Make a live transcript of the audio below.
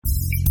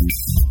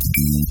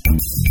Hey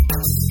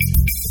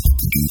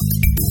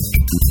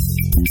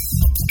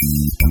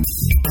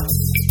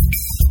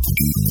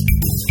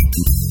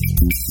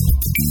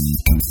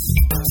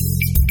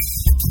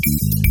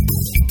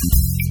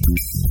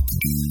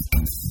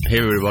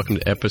everybody, welcome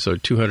to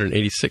episode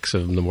 286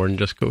 of the More Than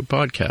Just Code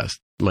podcast.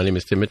 My name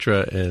is Tim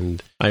Mitra,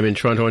 and I'm in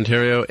Toronto,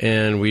 Ontario,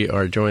 and we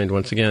are joined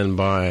once again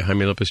by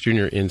Jaime Lopez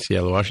Jr. in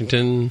Seattle,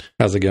 Washington.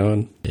 How's it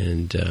going?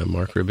 And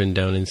Mark Rubin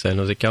down in San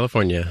Jose,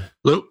 California.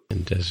 Hello.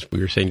 And as we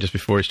were saying just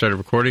before we started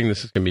recording,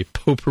 this is going to be a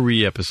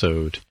potpourri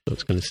episode, so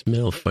it's going to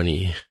smell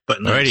funny.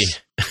 But nice.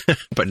 Alrighty.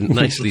 But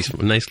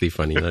nicely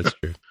funny, that's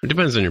true. It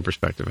depends on your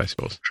perspective, I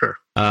suppose. Sure.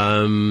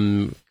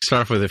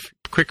 Start off with a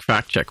quick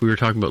fact check. We were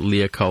talking about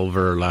Leah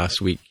Culver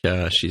last week.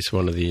 She's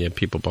one of the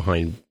people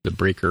behind the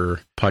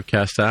Breaker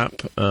podcast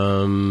app.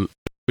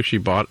 She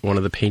bought one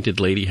of the painted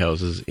lady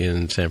houses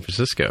in San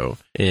Francisco,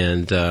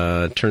 and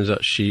turns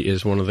out she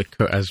is one of the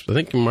as I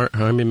think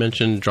Jaime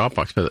mentioned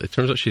Dropbox, but it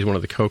turns out she's one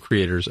of the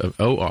co-creators of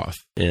OAuth,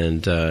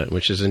 and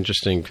which is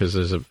interesting because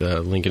there's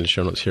a link in the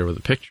show notes here with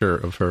a picture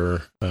of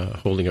her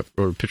holding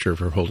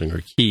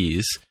her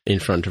keys in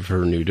front of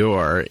her new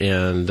door.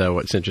 And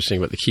what's interesting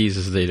about the keys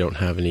is they don't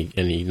have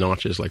any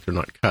notches, like they're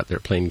not cut; they're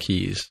plain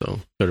keys.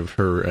 So sort of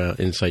her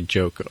inside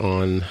joke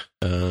on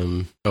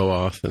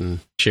OAuth and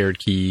shared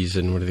keys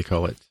and what do they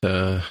call it?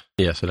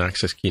 Yes, an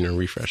access key and a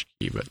refresh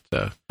key.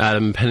 But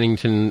Adam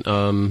Pennington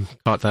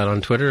caught that on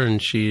Twitter, and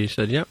she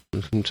said, "Yep,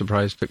 I'm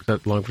surprised it took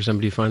that long for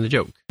somebody to find the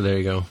joke." So there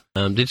you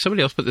go. Did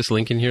somebody else put this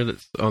link in here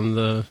that's on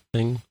the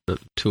thing? The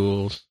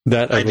tools?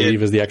 That I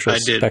believe is the actual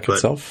spec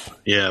itself.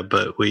 Yeah,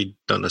 but we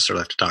don't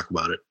necessarily have to talk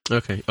about it.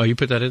 Okay. Oh, you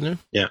put that in there?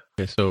 Yeah.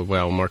 Okay, so,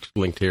 Mark's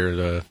linked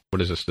here.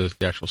 What is this? The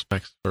actual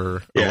specs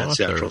for Yeah, OAuth, it's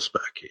the actual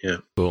spec, yeah.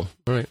 Cool.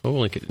 All right. Well,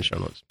 we'll link it in the show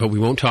notes. But we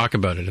won't talk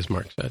about it, as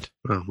Mark said.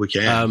 Well, we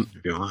can,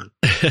 if you want.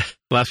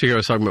 Last week I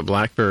was talking about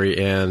BlackBerry,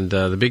 and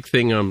the big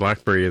thing on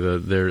BlackBerry,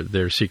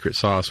 their secret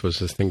sauce was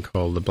this thing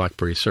called the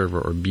BlackBerry Server,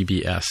 or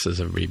BBS,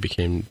 as everybody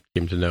came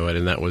to know it.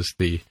 And that was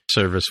the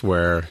service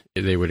where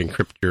they would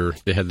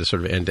encrypt they had this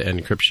sort of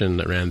end-to-end encryption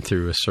that ran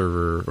through a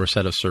server or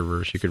set of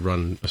servers. You could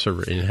run a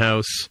server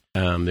in-house.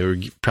 They were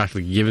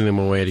practically giving them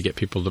away to get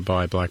people to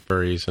buy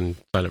BlackBerries and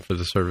sign up for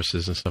the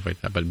services and stuff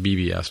like that. But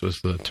BBS was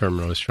the term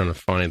I was trying to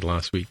find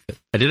last week.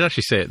 I did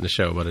actually say it in the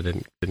show, but I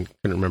couldn't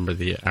remember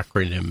the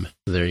acronym.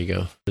 There you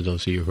go, for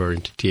those of you who are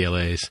into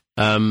TLAs.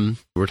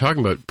 We're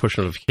talking about push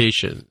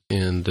notification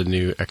in the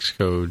new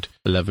Xcode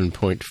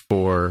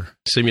 11.4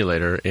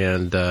 simulator,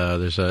 and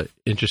there's an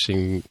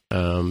interesting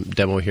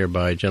demo here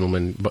by a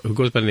gentleman who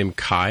goes by the name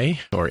Kai,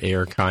 or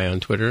Air Kai on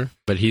Twitter.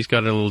 But he's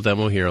got a little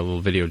demo here, a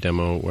little video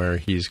demo, where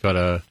he's got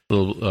a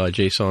little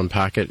JSON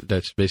packet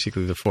that's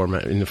basically the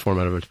format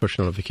of a push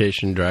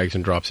notification, drags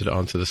and drops it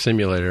onto the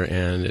simulator,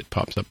 and it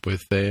pops up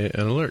with an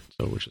alert.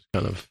 So, which is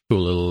kind of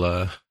cool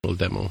little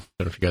demo. I don't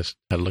know if you guys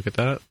had a look at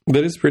that.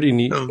 That is pretty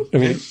neat. I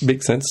mean, it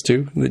makes sense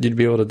too that you'd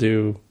be able to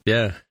do.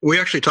 Yeah, we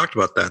actually talked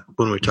about that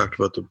when we talked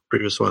about the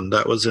previous one.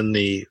 That was in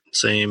the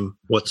same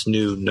What's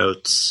New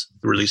notes,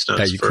 release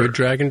notes. That you could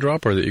drag and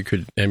drop, or that you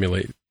could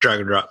emulate? Drag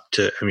and drop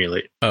to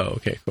emulate. Oh,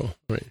 okay, cool.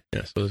 Right.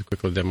 Yeah, so there's a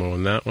quick little demo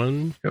on that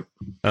one. Yep.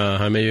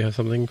 Jaime, you have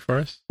something for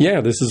us? Yeah,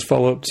 this is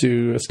follow-up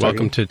to us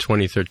Welcome to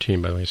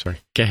 2013, by the way. Sorry.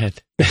 Go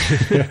ahead.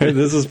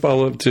 This is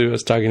follow-up to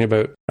us talking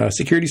about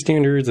security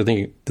standards. I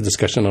think the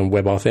discussion on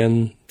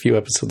WebAuthn a few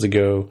episodes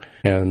ago,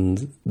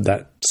 and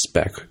that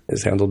spec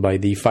is handled by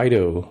the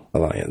FIDO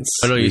Alliance.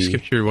 I know you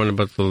skipped your one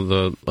about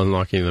the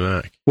unlocking the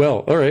Mac.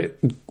 Well, all right.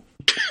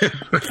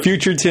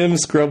 Future Tim,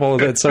 scrub all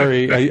of that.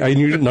 Sorry, I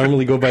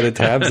normally go by the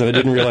tabs, and I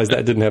didn't realize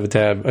that didn't have a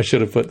tab. I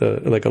should have put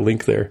a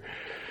link there.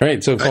 All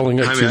right, so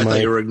following up to I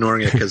thought you were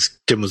ignoring it because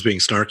Tim was being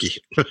snarky.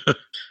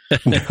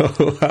 No,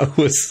 I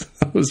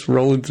was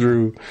rolling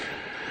through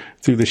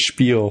the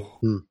spiel.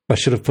 I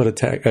should have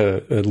put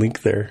a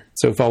link there.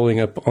 So following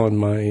up on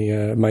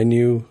my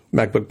new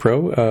MacBook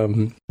Pro,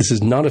 this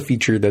is not a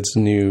feature that's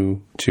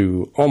new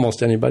to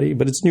almost anybody,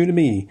 but it's new to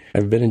me.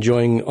 I've been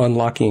enjoying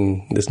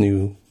unlocking this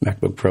new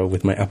MacBook Pro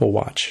with my Apple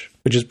Watch,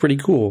 which is pretty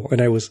cool.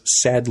 And I was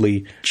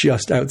sadly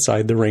just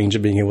outside the range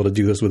of being able to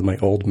do this with my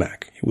old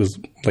Mac. It was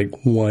like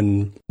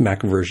one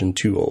Mac version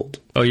too old.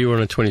 Oh, you were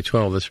on a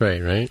 2012, that's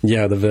right?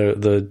 Yeah,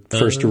 the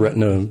first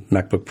Retina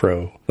MacBook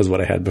Pro was what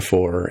I had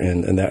before,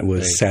 and that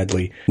was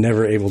sadly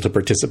never able to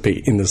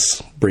participate in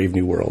this brave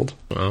new world.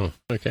 Oh,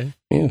 okay.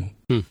 Yeah.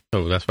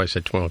 Oh, that's why I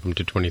said welcome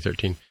to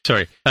 2013.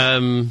 Sorry.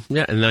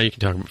 Yeah, and now you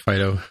can talk about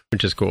FIDO,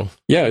 which is cool.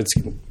 Yeah, it's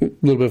a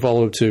little bit of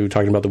follow-up to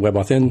talking about the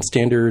WebAuthn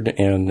standard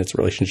and its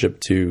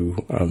relationship to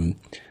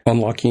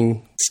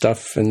unlocking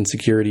stuff and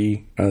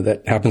security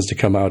that happens to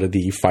come out of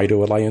the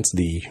FIDO Alliance,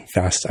 the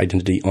Fast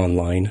Identity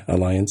Online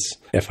Alliance,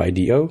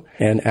 FIDO,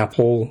 and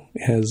Apple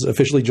has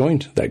officially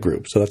joined that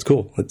group. So that's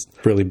cool. It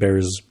really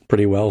bears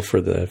pretty well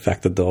for the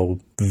fact that they'll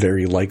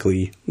very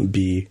likely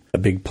be a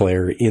big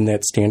player in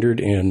that standard,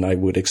 and I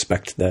would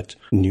expect that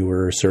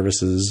newer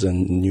services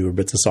and newer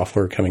bits of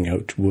software coming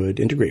out would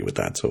integrate with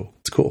that. So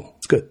it's cool.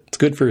 It's good. It's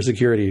good for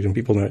security and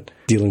people not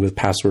dealing with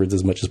passwords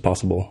as much as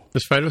possible.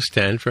 Does FIDO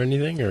stand for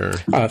anything, or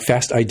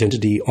Fast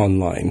Identity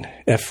Online,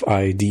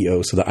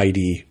 FIDO, so the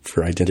ID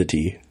for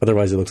identity.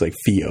 Otherwise, it looks like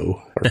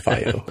FIO or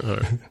FIO.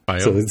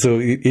 So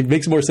it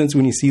makes more sense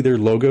when you see their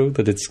logo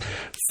that it's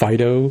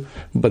FIDO,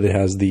 but it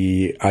has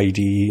the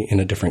ID in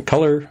a different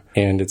color,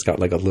 and it's got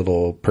like a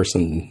little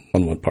person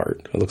on one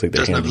part. It looks like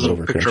they're handing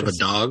over picture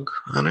credentials. of a dog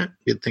on it.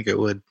 You'd think it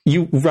would.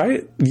 You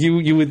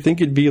would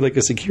think it'd be like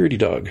a security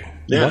dog,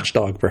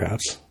 watchdog,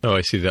 perhaps. Oh,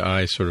 I see. The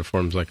eye sort of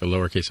forms like a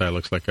lowercase I.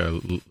 Looks like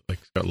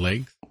it's got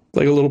legs.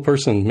 Like a little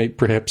person,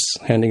 perhaps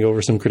handing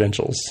over some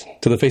credentials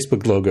to the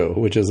Facebook logo,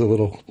 which is a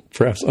little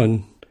perhaps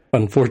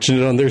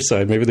unfortunate on their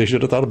side. Maybe they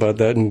should have thought about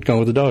that and gone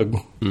with a dog.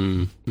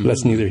 Mm-hmm.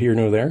 That's neither here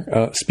nor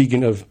there.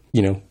 Speaking of,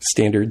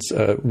 standards,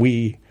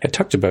 we had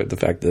talked about the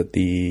fact that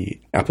the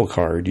Apple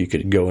Card, you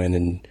could go in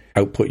and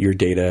output your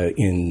data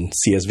in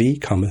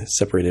CSV, comma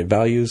separated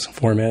values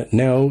format.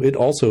 Now it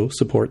also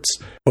supports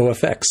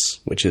OFX,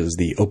 which is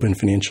the Open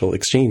Financial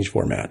Exchange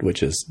format,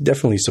 which is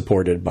definitely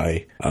supported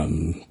by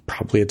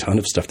probably a ton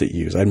of stuff that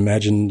you use. I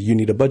imagine You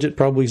Need a Budget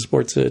probably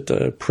supports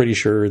it. Pretty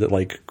sure that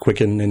like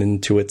Quicken and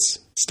Intuit's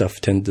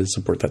stuff tend to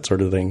support that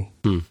sort of thing.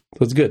 So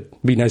it's good.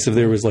 It'd be nice if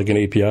there was like an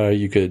API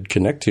you could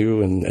connect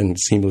to and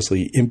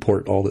seamlessly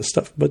import all this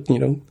stuff, but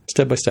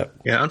step by step.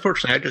 Yeah,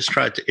 unfortunately, I just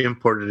tried to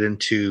import it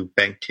into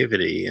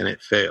Banktivity and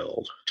it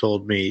failed.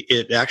 Told me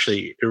it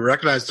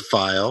recognized the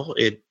file.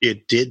 It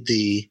did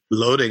the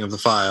loading of the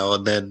file,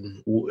 and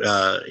then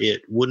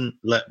it wouldn't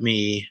let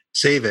me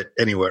save it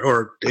anywhere,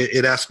 or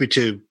it asked me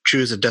to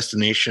choose a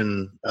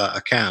destination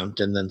account,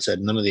 and then said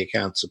none of the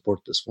accounts support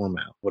this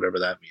format, whatever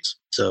that means.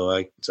 So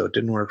it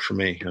didn't work for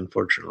me,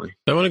 unfortunately.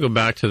 I want to go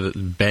back to the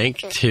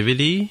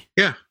Banktivity.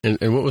 Yeah. And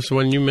what was the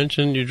one you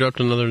mentioned? You dropped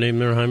another name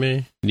there,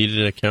 Jaime? Needed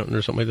an accountant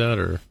or something like that,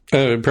 or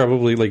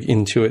probably like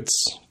Intuit's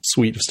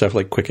suite of stuff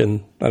like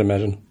Quicken, I'd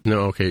imagine.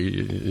 No,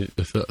 okay.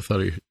 I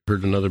thought I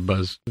heard another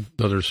buzz,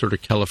 another sort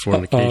of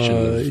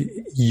Californication.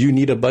 You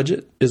Need a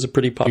Budget is a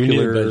pretty popular. You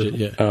Need a Budget,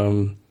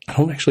 yeah. I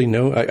don't actually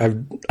know.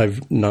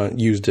 I've not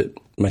used it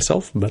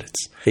myself, but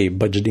it's a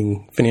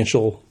budgeting,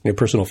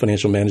 personal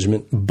financial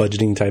management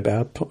budgeting type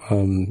app.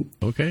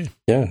 Okay.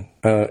 Yeah.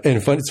 And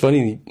it's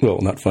funny. Well,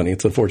 not funny.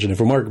 It's unfortunate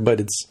for Mark, but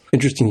it's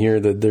interesting here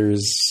that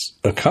there's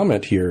a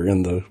comment here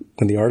in the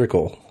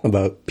article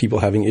about people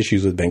having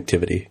issues with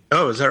Banktivity.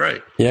 Oh, is that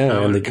right?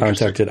 Yeah. And they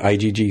contacted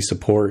IGG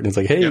support, and it's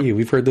like, hey,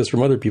 we've heard this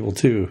from other people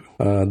too.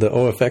 The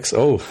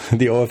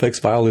OFX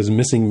file is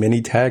missing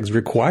many tags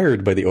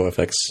required by the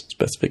OFX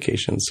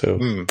specifications. So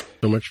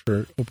much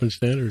for open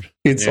standard.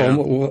 It's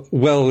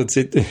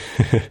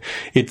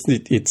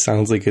it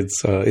sounds like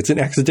it's an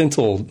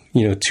accidental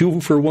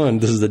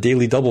 2-for-1. This is the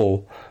daily double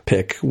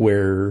pick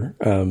where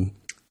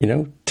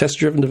test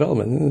driven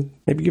development.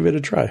 Maybe give it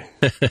a try.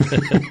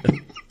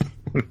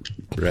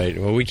 Right.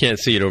 Well, we can't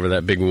see it over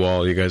that big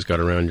wall you guys got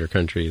around your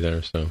country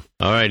there. So,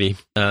 alrighty.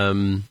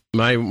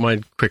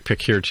 My quick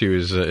pick here too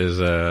is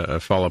a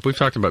follow up. We've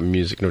talked about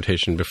music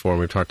notation before.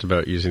 And we've talked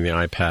about using the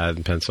iPad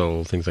and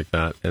pencil, things like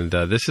that. And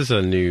this is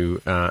a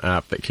new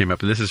app that came up.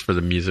 This is for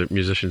the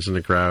musicians in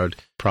the crowd,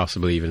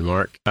 possibly even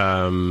Mark.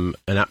 An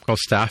app called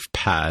Staff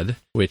Pad,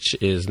 which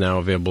is now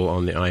available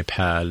on the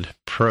iPad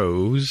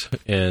Pros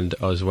and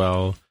as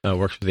well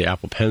works with the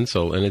Apple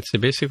Pencil. And it's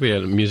basically a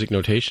music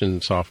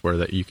notation software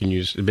that you can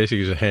use. It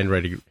basically uses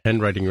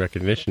handwriting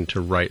recognition to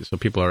write. So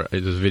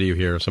there's a video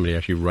here of somebody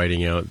actually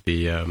writing out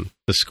the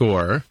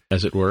score,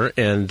 as it were,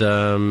 and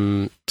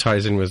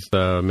ties in with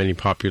many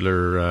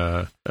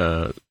popular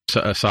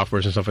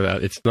softwares and stuff like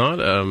that. It's not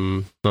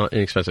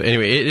inexpensive.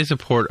 Anyway, it is a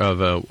port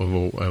of a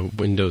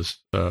Windows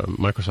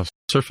Microsoft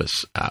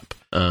Surface app.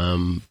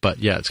 But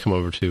yeah, it's come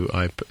over to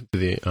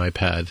the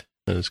iPad,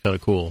 and it's kind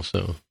of cool.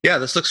 So yeah,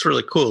 this looks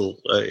really cool.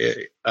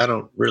 I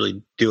don't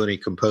really do any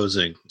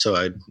composing, so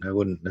I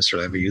wouldn't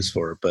necessarily have a use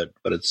for it, but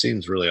it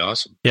seems really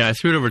awesome. Yeah, I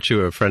threw it over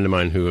to a friend of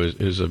mine who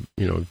is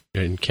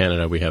in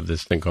Canada. We have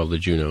this thing called the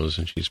Junos,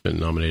 and she's been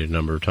nominated a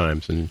number of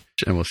times, and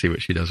we'll see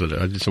what she does with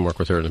it. I did some work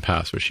with her in the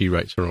past, but she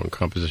writes her own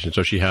composition,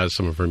 so she has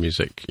some of her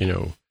music,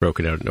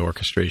 broken out into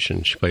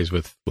orchestration. She plays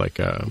with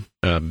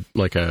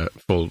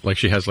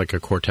she has like a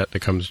quartet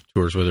that comes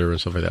tours with her and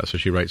stuff like that. So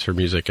she writes her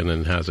music and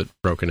then has it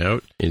broken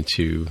out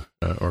into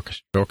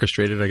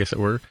orchestrated, I guess it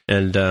were.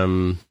 And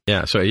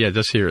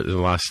just here the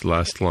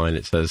last line,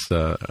 it says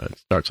it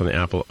starts on the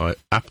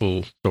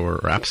Apple Store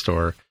or App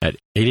Store at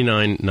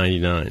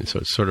 $89.99. So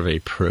it's sort of a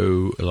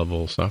pro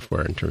level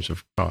software in terms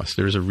of cost.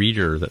 There's a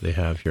reader that they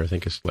have here. I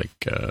think it's like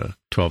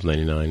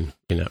 $12.99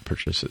 in-app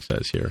purchase. It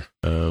says here.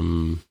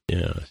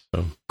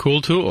 So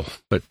cool tool,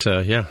 but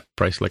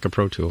priced like a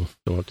pro tool. So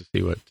we'll have to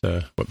see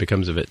what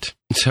becomes of it.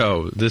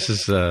 So this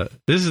is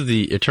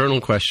the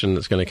eternal question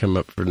that's going to come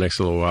up for the next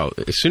little while.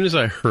 As soon as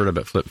I heard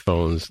about flip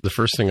phones, the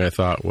first thing I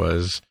thought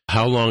was,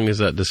 how long is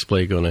that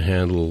display going to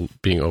handle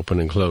being open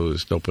and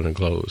closed, open and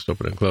closed,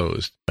 open and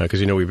closed?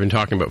 Because we've been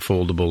talking about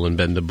foldable and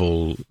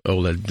bendable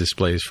OLED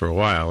displays for a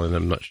while, and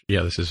I'm not.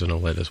 Yeah, this is an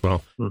OLED as well.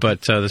 Mm-hmm.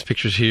 But this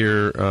picture's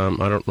here.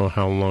 I don't know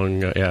how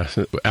long.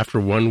 after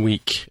 1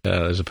 week,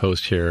 as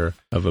opposed here,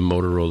 of a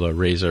Motorola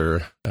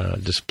Razr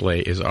display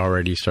is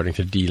already starting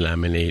to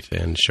delaminate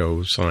and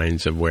show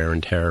signs of wear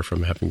and tear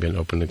from having been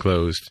opened and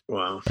closed.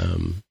 Wow.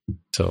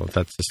 So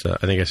that's just,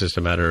 I think it's just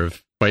a matter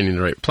of finding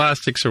the right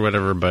plastics or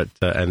whatever, but,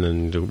 and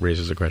then it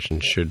raises the question,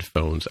 should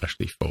phones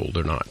actually fold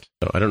or not?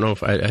 So I don't know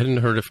if I hadn't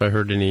heard if I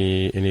heard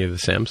any of the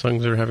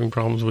Samsungs are having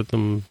problems with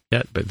them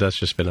yet, but that's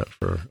just been out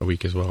for a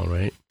week as well,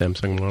 right?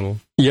 Samsung model.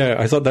 Yeah,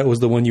 I thought that was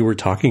the one you were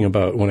talking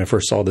about when I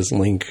first saw this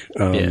link.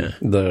 Yeah.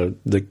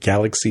 The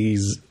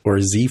Galaxy's or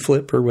Z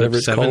Flip or whatever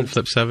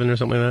Flip 7 or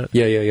something like that?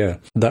 Yeah.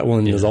 That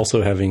one is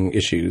also having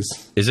issues.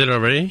 Is it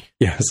already?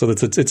 Yeah, so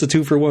it's a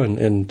 2-for-1.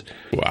 And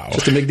wow.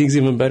 Just to make things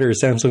even better,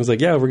 Samsung's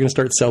like, yeah, we're going to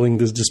start selling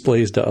these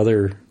displays to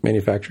other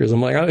manufacturers.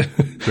 I'm like,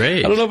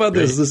 great. I don't know about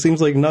this. This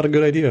seems like not a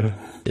good idea.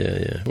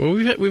 Yeah. Well,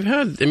 we've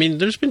had. I mean,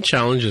 there's been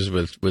challenges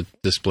with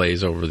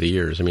displays over the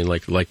years. I mean,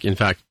 like in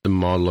fact, the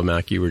model of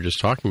Mac you were just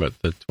talking about,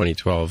 the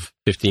 2012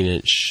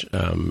 15-inch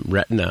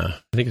Retina.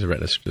 I think it's a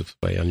Retina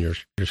display on your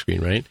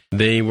screen, right?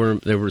 They were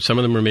some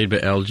of them were made by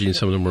LG and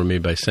some of them were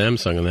made by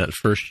Samsung. And that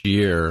first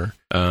year,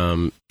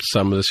 some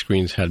of the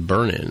screens had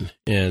burn-in,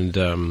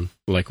 and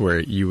like where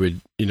you would,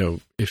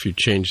 if you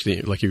change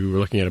like if you were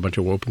looking at a bunch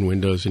of open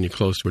windows and you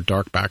close to a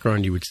dark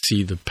background, you would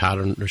see the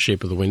pattern or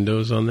shape of the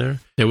windows on there.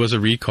 There was a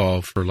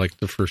recall for like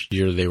the first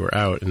year they were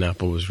out, and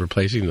Apple was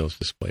replacing those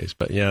displays.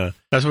 But yeah,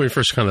 that's when we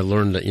first kind of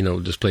learned that,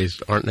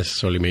 displays aren't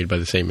necessarily made by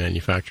the same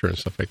manufacturer and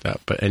stuff like that.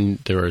 And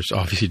there is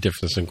obviously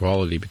difference in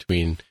quality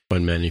between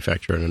one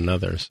manufacturer and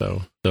another.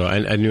 So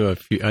I know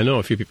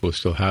a few people who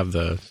still have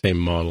the same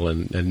model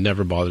and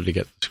never bothered to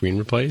get the screen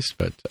replaced.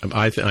 But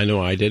I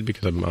know I did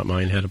because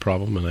mine had a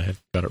problem and I had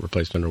got it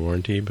replaced under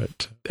warranty.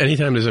 But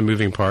anytime there's a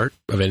moving part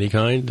of any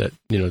kind, that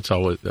it's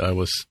always, I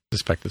always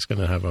suspect it's going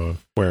to have a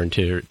wear and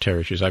tear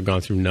issues. I've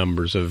gone through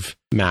numbers of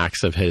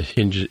Macs that have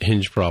had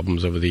hinge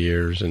problems over the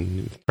years,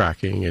 and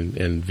tracking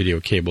and video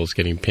cables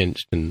getting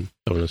pinched and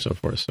so on and so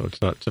forth. So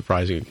it's not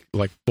surprising.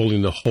 Like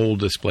folding the whole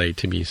display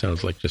to me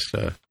sounds like just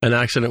an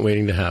accident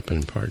waiting to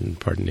happen. Pardon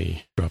the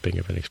dropping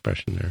of an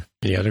expression there.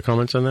 Any other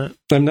comments on that?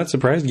 I'm not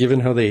surprised given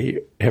how they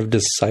have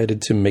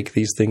decided to make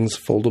these things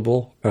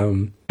foldable.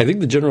 I think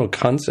the general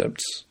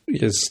concept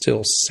is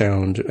still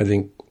sound. I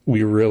think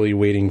we're really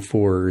waiting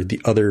for the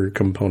other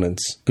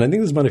components. And I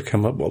think this might have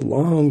come up a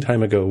long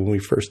time ago when we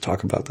first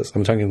talked about this.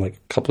 I'm talking like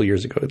a couple of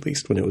years ago, at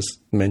least, when it was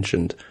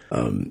mentioned.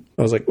 I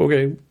was like,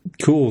 okay,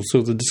 cool.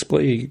 So the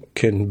display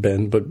can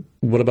bend, but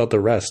what about the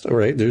rest? All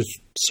right, there's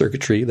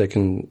circuitry that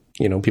can,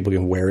 people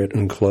can wear it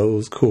and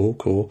close.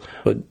 Cool.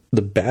 But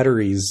the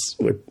batteries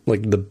are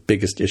like the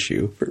biggest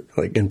issue,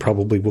 and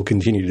probably will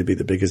continue to be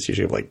the biggest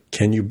issue of like,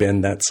 can you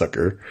bend that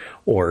sucker?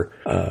 Or,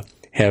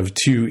 have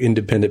two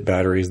independent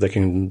batteries that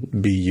can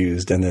be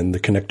used, and then the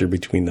connector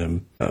between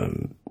them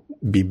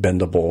be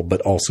bendable,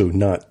 but also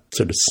not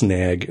sort of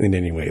snag in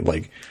any way.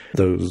 Like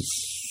those,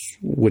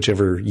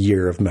 whichever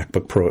year of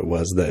MacBook Pro it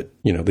was that,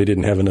 they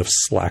didn't have enough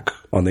slack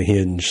on the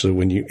hinge. So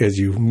as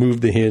you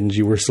moved the hinge,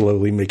 you were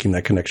slowly making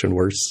that connection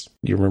worse.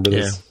 Do you remember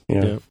this?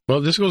 Yeah.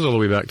 Well, this goes all the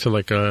way back to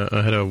like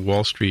I had a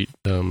Wall Street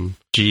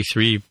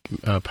G3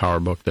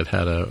 PowerBook that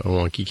had a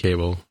wonky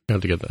cable. I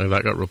had to get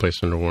that got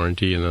replaced under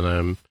warranty, and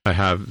then I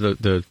have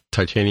the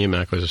titanium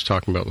Mac I was just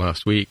talking about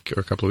last week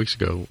or a couple of weeks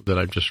ago that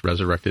I've just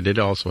resurrected. It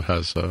also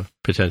has a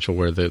potential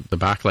where the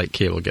backlight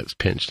cable gets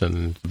pinched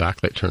and the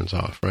backlight turns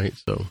off, right?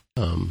 So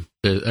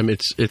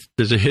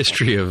there's a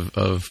history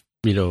of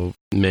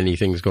many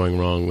things going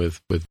wrong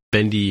with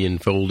bendy and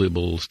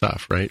foldable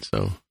stuff, right?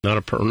 So not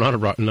a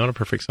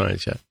perfect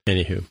science yet.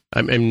 Anywho,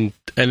 and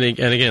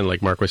again,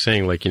 like Mark was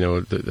saying, like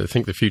I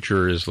think the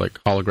future is like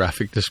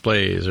holographic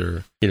displays,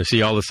 or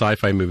see all the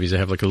sci-fi movies. They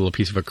have like a little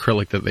piece of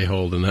acrylic that they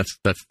hold, and that's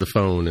the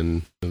phone,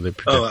 and they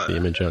project the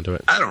image onto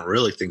it. I don't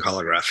really think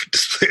holographic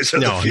displays are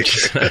the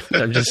future.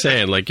 I'm just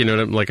saying, like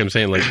I'm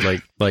saying, like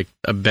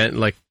a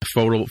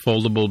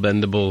foldable,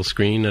 bendable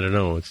screen. I don't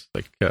know. It's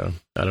like I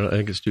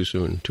think it's too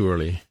soon, too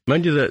early.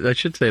 Mind you, that I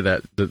should say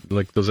that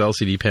like those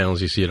LCD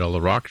panels you see at all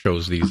the rock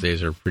shows these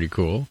days are pretty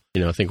cool.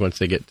 I think once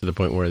they get to the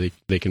point where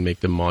they can make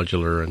them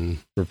modular and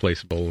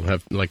replaceable,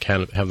 have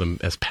them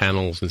as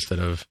panels instead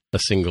of a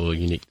single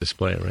unique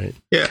display, right?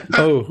 Yeah.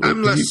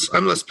 I'm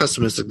less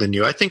pessimistic than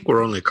you. I think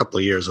we're only a couple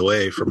of years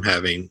away from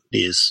having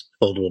these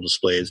foldable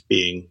displays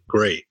being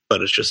great,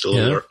 but it's just a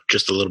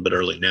little bit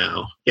early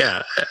now.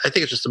 Yeah, I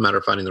think it's just a matter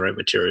of finding the right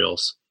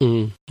materials.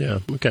 Yeah.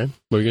 Okay.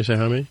 What were you gonna say,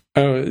 Jaime?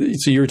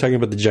 So you were talking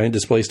about the giant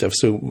display stuff.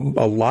 So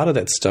a lot of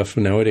that stuff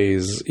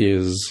nowadays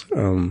is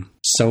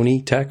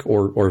Sony tech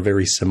or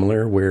very similar,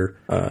 where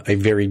a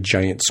very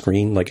giant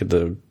screen, like at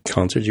the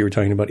concerts you were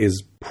talking about,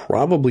 is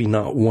probably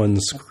not one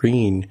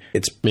screen.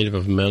 It's made up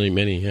of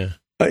many, yeah.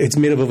 It's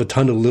made up of a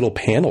ton of little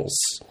panels,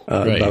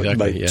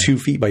 about 2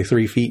 feet by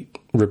 3 feet,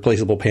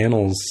 replaceable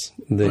panels.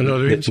 They're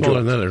even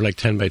smaller than that. They're like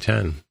 10 by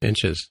 10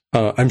 inches.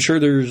 I'm sure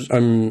there's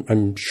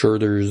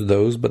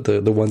those, but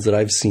the ones that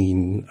I've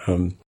seen,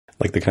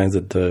 like the kinds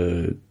that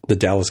the the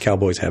Dallas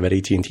Cowboys have at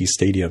AT&T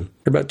Stadium.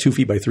 They're about 2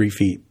 feet by 3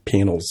 feet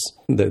panels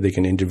that they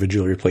can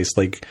individually replace.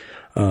 Like,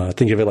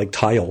 think of it like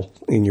tile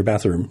in your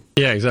bathroom.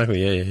 Yeah,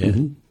 exactly. Yeah.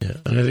 Mm-hmm. Yeah.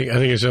 And I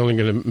think it's only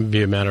going to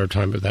be a matter of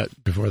time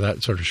before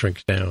that sort of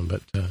shrinks down.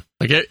 But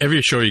like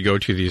every show you go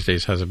to these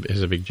days has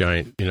a big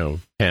giant,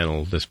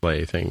 panel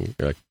display thing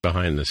like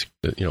behind this,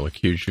 like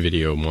huge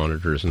video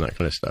monitors and that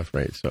kind of stuff,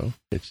 right? So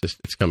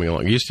it's coming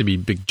along. It used to be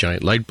big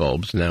giant light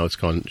bulbs. Now it's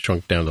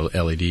shrunk down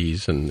to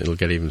LEDs, and it'll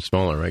get even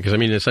smaller, right?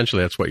 Because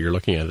essentially that's what you're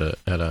looking at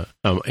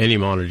any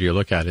monitor you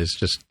look at is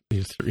just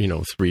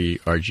 3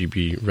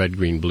 RGB red,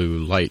 green, blue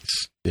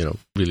lights,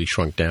 really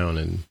shrunk down,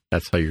 and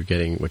that's how you're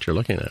getting what you're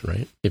looking at,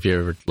 right? If you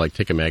ever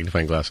take a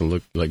magnifying glass and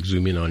look,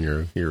 zoom in on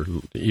your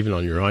even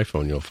on your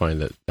iPhone, you'll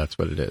find that that's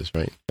what it is,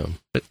 right? So,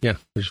 but yeah,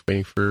 we're just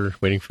waiting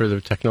for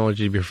the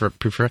technology to be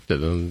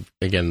perfected. And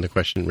again, the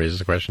question raises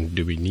the question: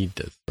 do we need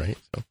this, right?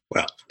 So,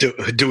 well,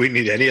 do we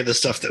need any of the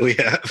stuff that we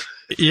have?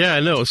 Yeah,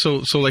 I know.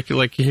 So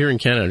like here in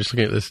Canada, just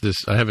looking at this,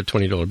 I have a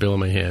 $20 bill in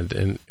my hand,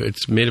 and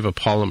it's made of a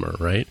polymer,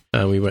 right?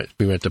 We went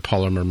to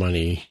Polymer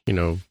Money, I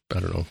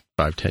don't know,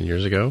 5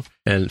 years ago,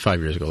 and 5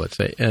 years ago, let's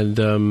say.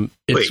 And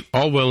it's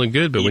all well and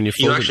good, but when you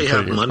fold actually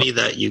have money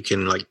that you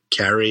can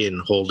carry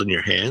and hold in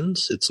your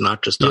hands. It's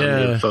not just on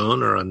your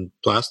phone or on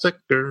plastic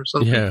or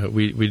something. Yeah,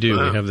 we do.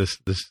 Wow. We have this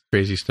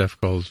crazy stuff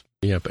called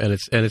and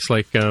it's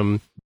like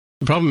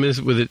the problem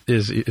is with it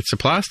is it's a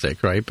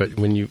plastic, right? But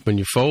when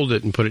you fold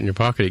it and put it in your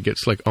pocket, it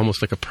gets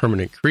almost like a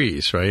permanent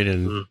crease, right?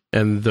 And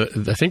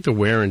I think the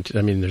wear and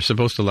they're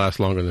supposed to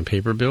last longer than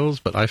paper bills,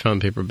 but I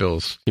found paper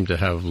bills seem to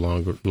have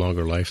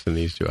longer life than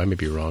these do. I may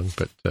be wrong,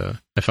 but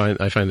I find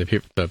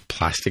the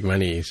plastic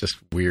money is just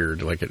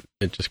weird. Like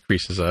it just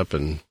creases up,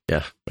 and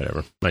yeah,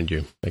 whatever. Mind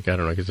you, I don't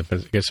know.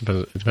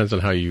 It depends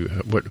on how you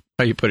put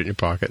it in your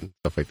pocket and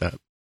stuff like that.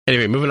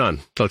 Anyway, moving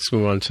on. Let's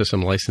move on to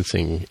some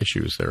licensing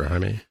issues there,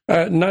 Jaime.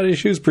 Not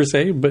issues per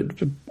se,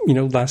 but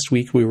last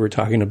week we were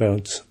talking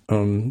about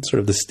sort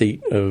of the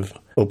state of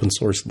open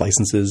source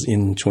licenses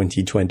in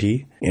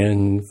 2020,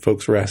 and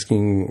folks were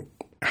asking,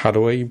 how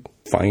do I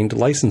find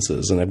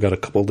licenses? And I've got a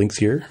couple links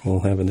here we'll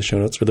have in the show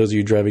notes for those of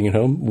you driving at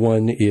home.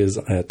 One is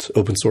at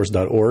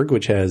opensource.org,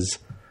 which has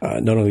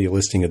not only a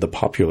listing of the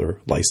popular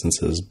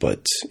licenses,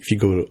 but if you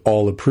go to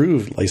all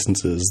approved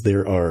licenses,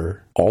 there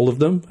are all of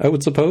them, I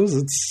would suppose.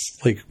 It's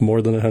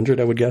more than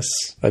 100, I would guess.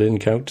 I didn't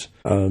count.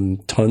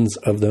 Tons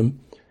of them.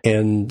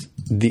 And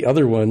the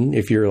other one,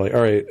 if you're all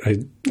right,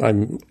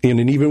 I'm in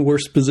an even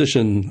worse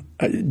position,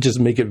 just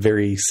make it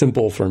very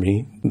simple for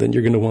me, then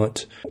you're going to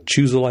want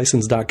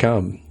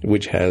choosealicense.com,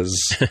 which has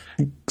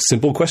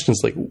simple questions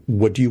like,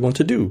 what do you want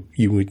to do?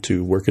 You want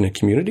to work in a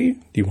community? Do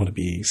you want to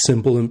be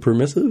simple and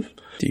permissive?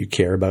 Do you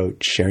care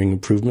about sharing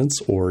improvements,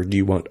 or do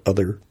you want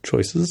other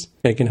choices?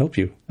 And it can help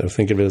you. So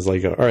think of it as all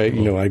right,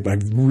 I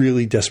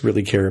really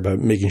desperately care about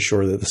making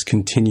sure that this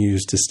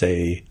continues to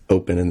stay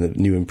open and the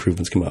new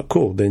improvements come out.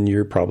 Cool. Then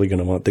you're probably going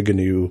to want the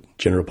GNU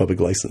General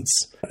Public License.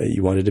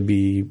 You want it to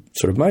be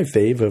sort of my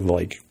fave of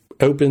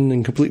open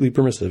and completely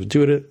permissive.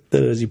 Do it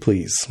as you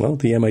please. Well,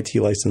 the MIT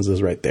license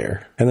is right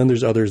there. And then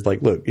there's others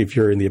look, if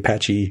you're in the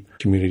Apache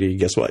community,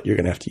 guess what? You're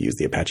going to have to use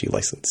the Apache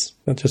license.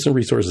 That's just some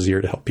resources here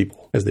to help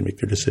people as they make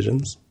their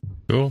decisions.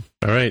 Cool.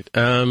 All right.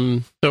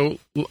 So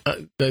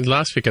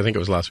last week,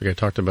 I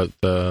talked about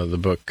the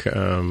book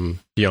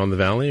Beyond the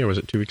Valley, or was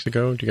it 2 weeks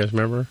ago? Do you guys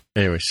remember?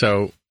 Anyway,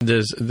 so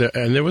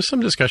there was some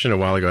discussion a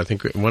while ago. I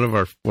think one of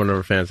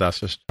our fans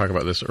asked us to talk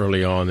about this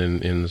early on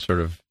in the sort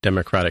of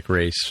Democratic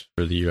race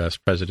for the U.S.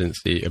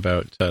 presidency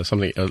about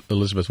something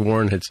Elizabeth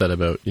Warren had said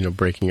about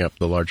breaking up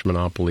the large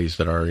monopolies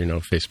that are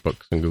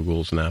Facebooks and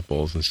Googles and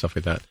Apples and stuff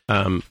like that.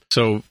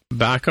 So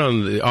back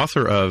on the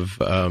author of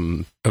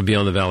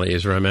Beyond the Valley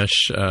is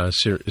Ramesh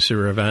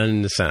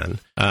Srinivasan,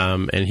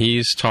 and he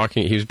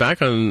was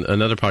back on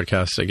another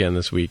podcast again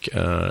this week,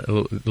 a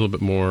little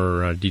bit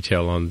more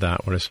detail on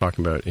that, what I was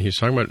talking about. He's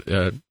talking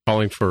about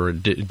calling for a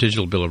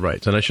digital Bill of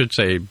Rights. And I should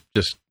say,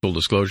 just full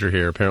disclosure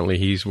here, apparently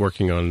he's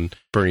working on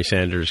Bernie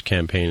Sanders'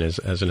 campaign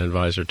as an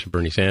advisor to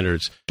Bernie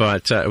Sanders.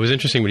 But it was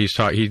interesting when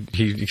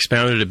he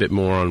expounded a bit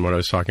more on what I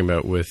was talking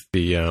about with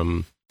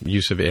the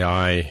use of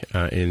AI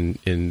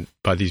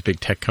by these big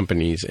tech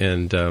companies,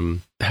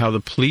 and how the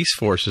police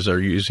forces are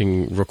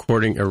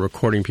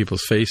recording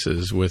people's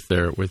faces with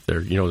their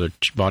their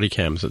body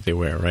cams that they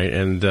wear, right?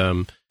 And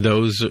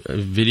those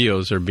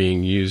videos are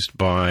being used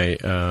by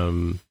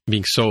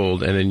being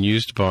sold and then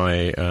used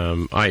by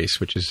ICE,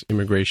 which is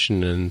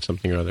Immigration and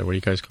something or other. What do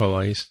you guys call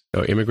ICE?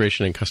 Oh,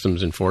 Immigration and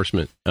Customs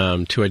Enforcement,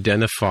 to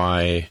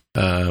identify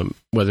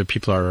whether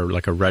people are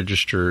a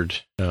registered,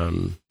 what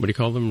do you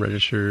call them?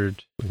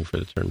 Registered, looking for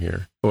the term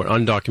here, or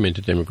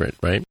undocumented immigrant,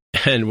 right?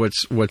 And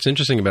what's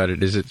interesting about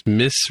it is it's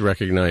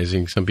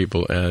misrecognizing some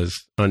people as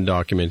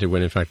undocumented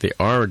when in fact they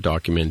are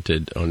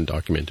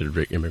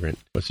undocumented immigrant.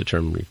 What's the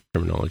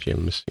terminology?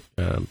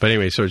 But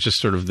anyway, so it's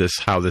just sort of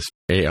how this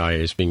AI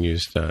is being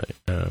used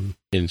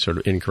in sort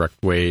of incorrect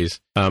ways.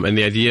 And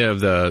the idea of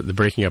the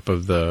breaking up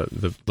of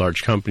the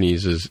large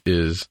companies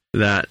is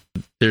that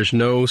there's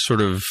no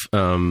sort of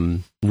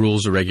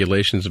rules or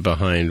regulations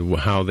behind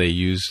how they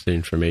use the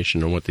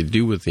information or what they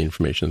do with the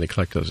information they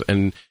collect those.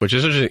 And which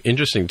is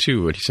interesting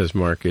too, what he says,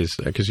 Mark, is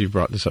because you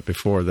brought this up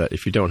before, that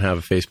if you don't have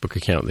a Facebook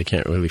account, they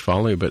can't really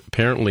follow you, but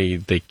apparently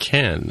they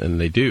can, and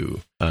they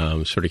do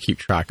sort of keep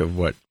track of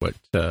what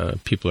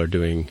people are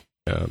doing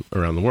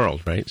around the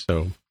world, right?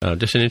 So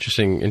just an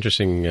interesting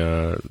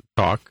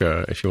talk.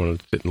 If you want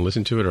to sit and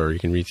listen to it, or you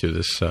can read through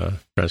this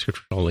transcript,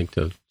 which I'll link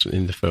to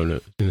in the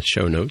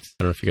show notes.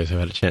 I don't know if you guys have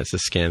had a chance to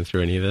scan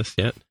through any of this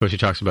yet. Of course, he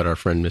talks about our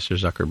friend Mr.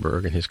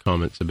 Zuckerberg and his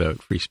comments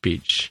about free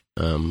speech,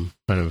 kind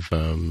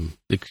of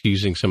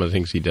excusing some of the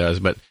things he does.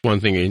 But one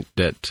thing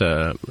that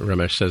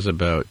Ramesh says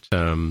about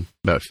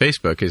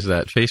Facebook is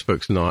that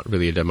Facebook's not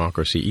really a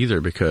democracy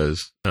either,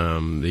 because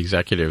the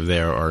executive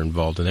there are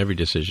involved in every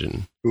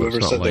decision.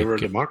 Whoever said they were a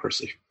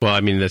democracy? Well,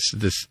 I mean, that's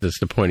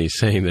the point he's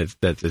saying,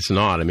 that it's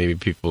not, and maybe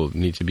people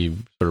need to be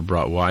sort of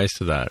brought wise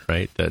to that,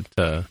 right?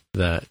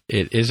 That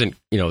it isn't,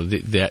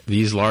 that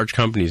these large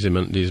companies,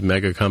 these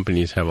mega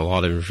companies, have a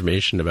lot of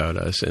information about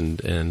us, and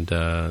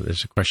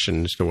there's a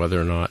question as to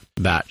whether or not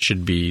they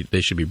should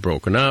be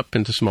broken up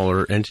into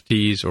smaller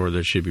entities, or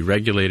they should be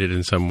regulated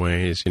in some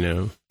ways,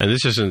 And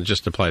this doesn't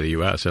just apply to the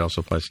U.S.; it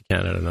also applies to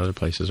Canada and other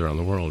places around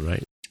the world,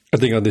 right? I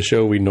think on the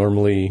show we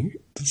normally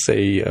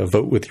say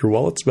vote with your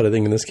wallets, but I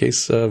think in this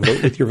case,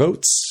 vote with your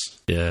votes.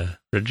 Yeah,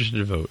 register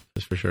to vote,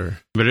 that's for sure.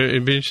 But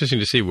it'd be interesting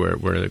to see where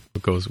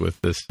it goes with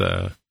this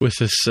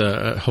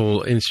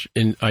whole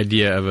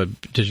idea of a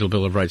digital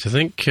bill of rights. I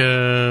think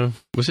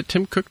was it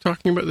Tim Cook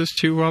talking about this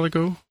too a while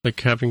ago? Like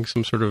having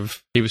some sort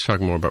of, he was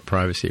talking more about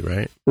privacy,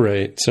 right?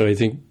 Right. So I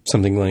think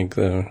something like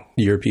the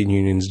European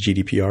Union's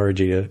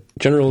GDPR,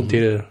 General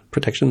Data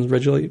Protections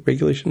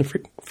Regulation. I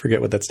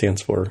forget what that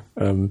stands for.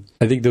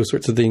 I think those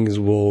sorts of things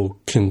will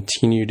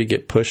continue to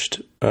get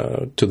pushed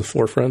to the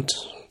forefront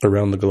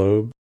around the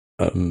globe.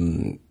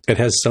 It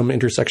has some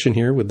intersection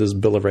here with this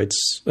Bill of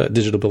Rights,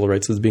 digital Bill of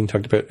Rights is being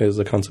talked about as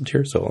a concept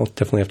here. So I'll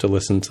definitely have to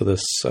listen to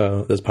this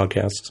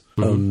podcast.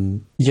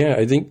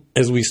 I think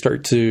as we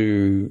start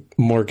to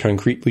more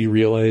concretely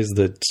realize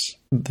that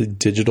the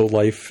digital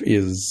life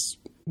is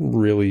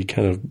really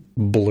kind of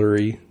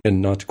blurry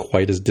and not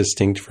quite as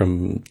distinct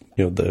from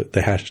the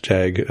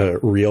hashtag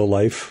real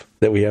life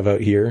that we have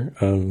out here,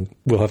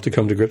 we'll have to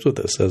come to grips with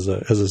this as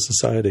a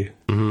society.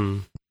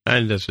 Mm-hmm.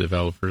 And as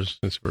developers,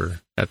 since we're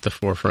at the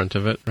forefront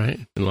of it, right?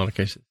 In a lot of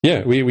cases.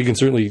 Yeah, we can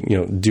certainly,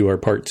 do our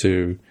part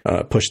to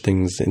push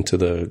things into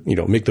the,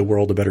 make the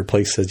world a better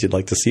place as you'd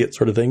like to see it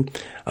sort of thing.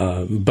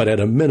 But at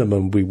a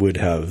minimum, we would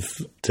have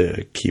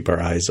to keep our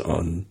eyes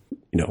on,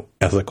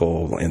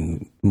 ethical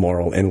and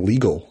moral and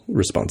legal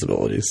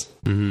responsibilities.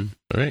 Mm-hmm.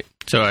 All right.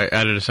 So I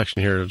added a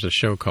section here of the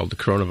show called The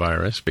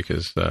Coronavirus,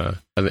 because I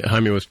think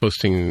Jaime was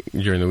posting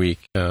during the week,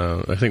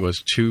 I think it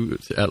was 2,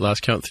 at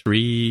last count,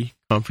 3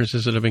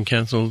 conferences that have been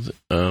canceled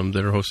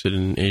that are hosted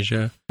in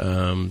Asia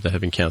that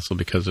have been canceled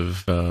because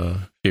of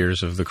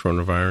fears of the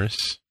coronavirus.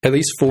 At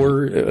least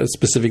 4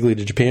 specifically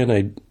to Japan.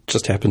 I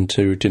just happened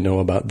to know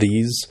about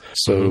these.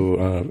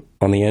 So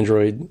on the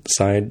Android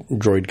side,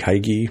 Droid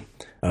Kaigi,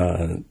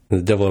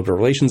 the developer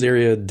relations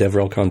area,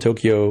 DevRelCon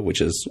Tokyo, which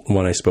is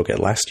one I spoke at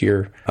last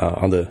year.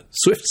 On the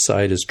Swift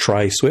side is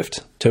Try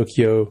Swift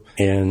Tokyo,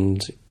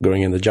 and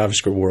going in the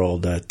JavaScript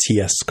world,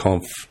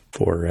 TSConf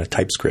for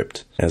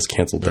TypeScript has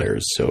canceled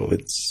theirs. So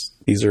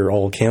these are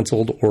all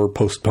canceled or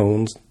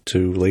postponed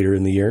to later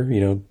in the year,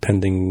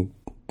 pending,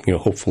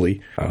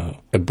 hopefully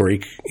a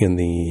break in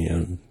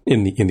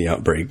the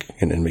outbreak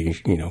and then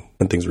making,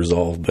 when things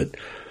resolve. But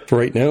for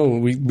right now,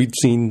 we'd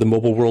seen the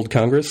Mobile World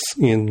Congress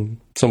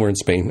somewhere in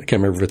Spain. I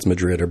can't remember if it's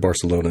Madrid or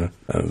Barcelona.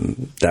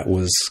 That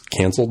was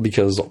canceled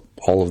because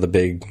all of the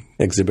big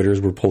exhibitors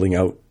were pulling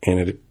out, and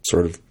it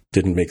sort of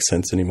didn't make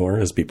sense anymore,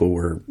 as people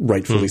were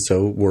rightfully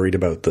so worried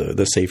about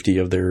the safety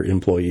of their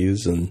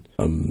employees. And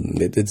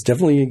it's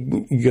definitely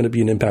going to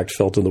be an impact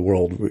felt in the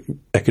world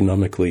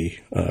economically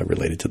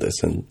related to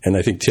this. And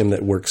I think, Tim,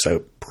 that works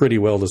out pretty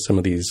well to some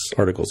of these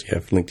articles you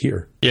have linked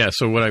here. Yeah,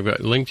 so what I've got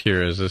linked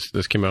here is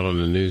this came out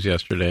on the news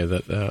yesterday,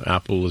 that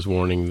Apple is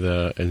warning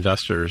the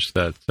investors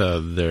that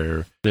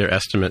their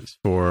estimates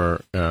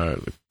for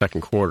the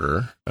second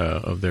quarter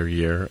of their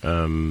year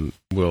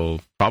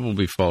will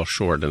probably fall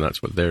short, and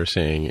that's what they're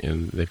saying.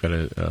 And they've got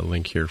a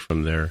link here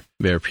from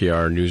their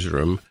PR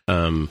newsroom,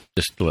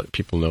 just to let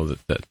people know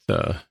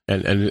that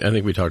and I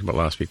think we talked about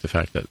last week the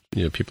fact that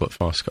people at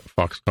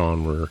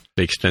Foxconn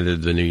they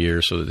extended the new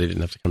year so that they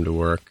didn't have to come to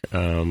work.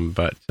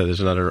 But there's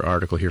another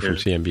article here from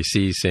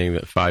CNBC saying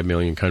that 5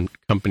 million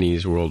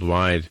companies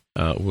worldwide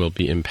will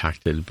be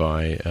impacted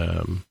by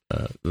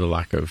the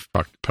lack of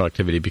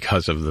productivity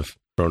because of the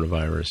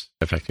coronavirus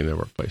affecting their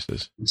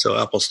workplaces. So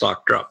Apple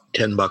stock dropped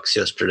 $10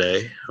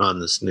 yesterday on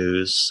this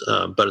news,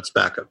 but it's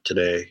back up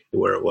today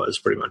where it was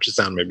pretty much. It's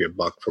down maybe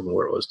 $1 from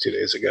where it was 2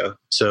 days ago.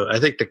 So I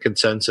think the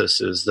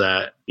consensus is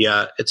that,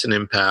 yeah, it's an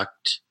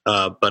impact,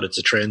 but it's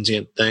a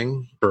transient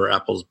thing for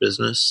Apple's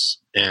business.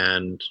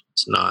 and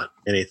it's not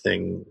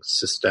anything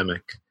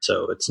systemic,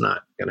 so it's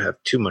not going to have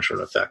too much of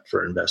an effect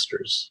for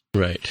investors.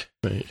 Right.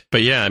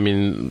 But yeah, I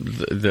mean,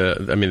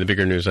 the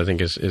bigger news I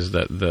think is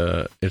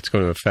that it's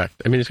going to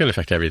affect. I mean, it's going to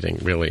affect everything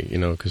really,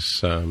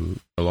 because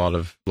a lot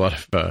of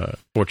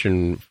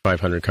Fortune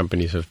 500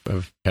 companies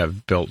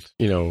have built,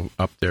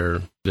 up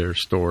their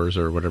stores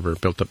or whatever,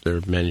 built up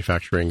their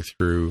manufacturing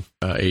through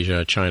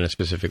Asia, China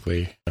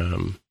specifically.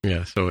 So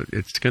I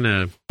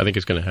think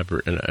it's going to have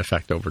an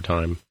effect over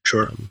time.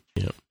 Sure.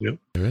 Yep.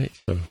 All right.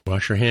 So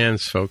wash your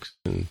hands, folks,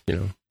 and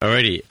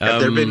Alrighty.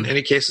 Have there been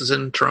any cases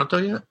in Toronto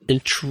yet?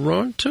 In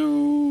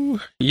Toronto,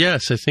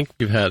 yes, I think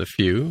we've had a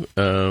few.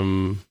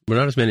 We're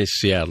not as many as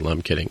Seattle.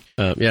 I'm kidding.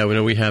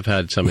 We have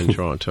had some in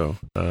Toronto,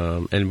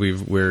 and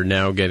we're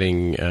now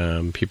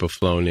getting people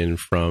flown in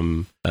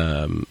from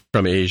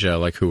Asia,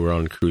 like who were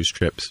on cruise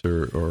trips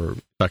or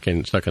stuck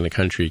in the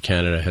country.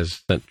 Canada has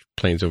sent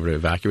planes over to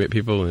evacuate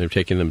people, and they're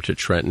taking them to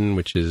Trenton,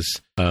 which is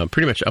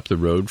pretty much up the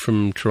road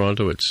from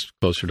Toronto. It's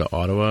closer to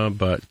Ottawa,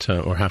 but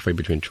or halfway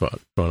between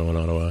Toronto and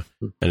Ottawa.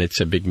 And it's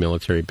a big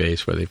military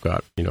base where they've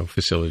got,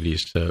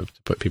 facilities to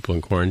put people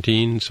in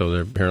quarantine. So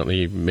they're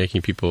apparently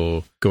making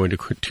people go into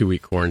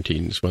 2-week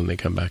quarantines when they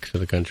come back to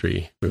the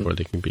country before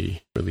they can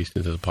be released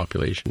into the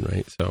population,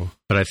 right? So,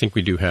 but I think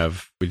we do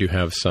have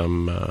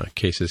some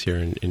cases here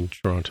in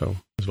Toronto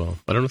as well.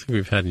 I don't think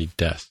we've had any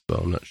deaths,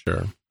 though. I'm not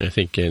sure. I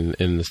think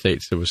in the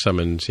States there was some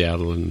in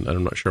Seattle, and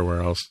I'm not sure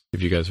where else.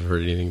 If you guys have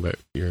heard anything about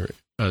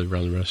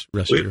around the rest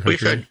of your country. We've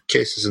had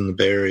cases in the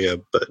Bay Area,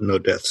 but no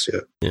deaths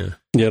yet.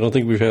 Yeah, I don't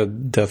think we've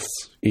had deaths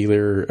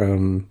either.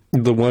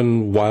 The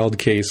one wild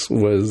case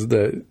was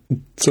that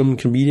some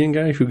comedian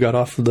guy who got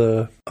off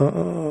the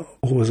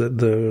what was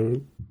it?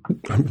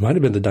 It might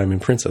have been the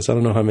Diamond Princess. I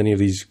don't know how many of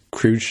these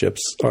cruise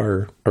ships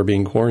are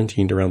being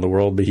quarantined around the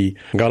world, but he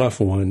got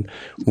off one,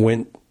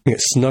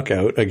 snuck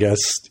out, I guess,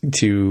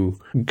 to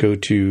go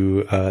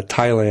to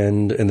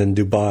Thailand and then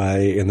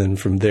Dubai, and then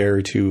from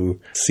there to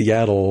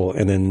Seattle,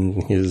 and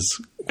then he's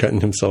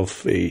gotten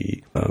himself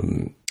a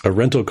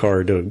rental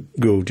car to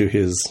go to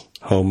his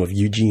home of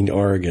Eugene,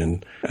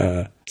 Oregon.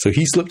 So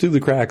he slipped through the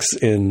cracks,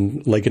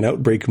 and like an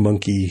outbreak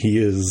monkey, he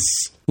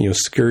is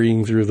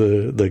scurrying through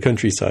the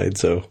countryside.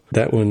 So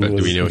that one. But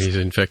do we know he's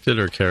infected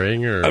or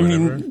carrying or? I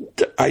mean,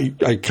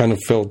 I kind of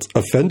felt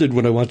offended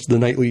when I watched the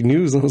nightly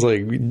news. I was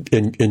like,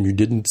 and you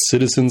didn't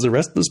citizens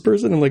arrest this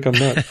person? I'm like,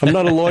 I'm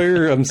not a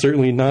lawyer. I'm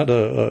certainly not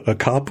a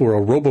cop or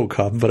a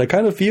RoboCop, but I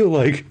kind of feel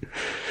like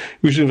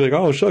we should be like,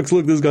 oh shucks,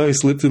 look, this guy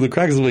slipped through the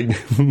cracks. I'm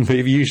like,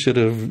 maybe you should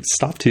have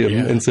stopped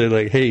him and said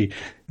like, hey,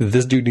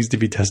 this dude needs to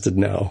be tested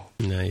now.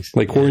 Nice.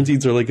 Like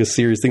quarantines are like a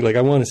serious thing. Like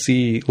I want to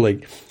see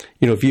like,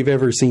 if you've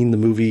ever seen the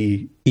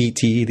movie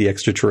E.T., the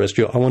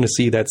extraterrestrial, I want to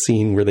see that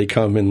scene where they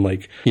come and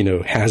like,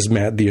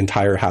 hazmat the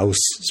entire house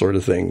sort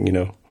of thing,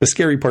 The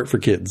scary part for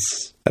kids,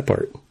 that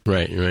part.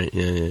 Right.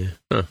 Yeah.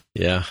 Huh.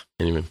 Yeah.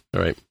 Anyway.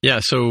 All right. Yeah.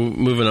 So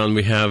moving on,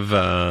 we have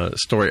a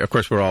story. Of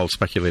course, we're all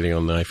speculating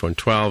on the iPhone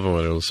 12 and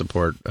whether it'll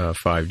support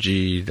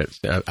 5G. That's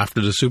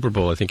after the Super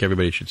Bowl. I think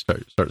everybody should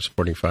start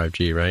supporting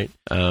 5G, right?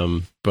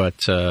 And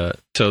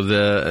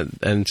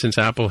since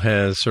Apple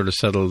has sort of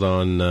settled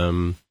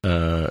on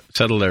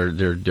settled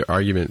their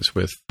arguments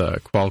with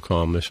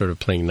Qualcomm, they're sort of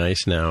playing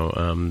nice now.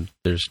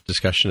 There's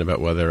discussion about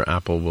whether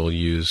Apple will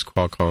use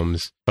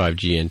Qualcomm's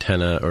 5G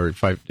antenna or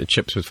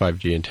chips with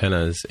 5G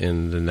antennas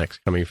in the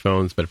next coming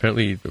phones. But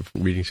apparently,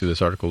 reading through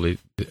this article, they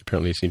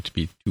apparently seem to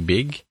be too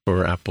big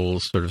for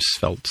Apple's sort of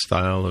svelte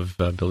style of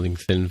building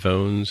thin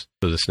phones.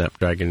 So the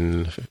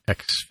Snapdragon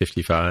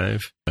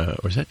X55,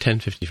 or is that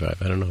 1055?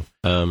 I don't know.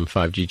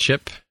 5G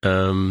chip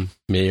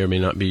may or may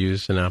not be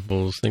used in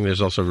Apple's thing.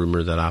 There's also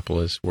rumor that Apple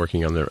is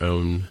working on their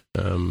own.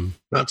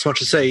 Not so much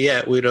to say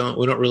yet. We don't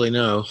really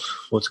know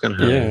what's going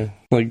to happen. Yeah,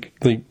 like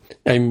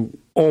I'm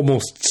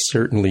almost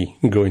certainly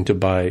going to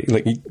buy,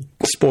 like,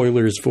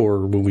 spoilers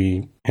for when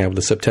we have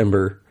the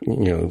September,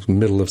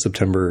 middle of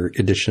September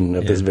edition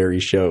of this very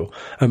show.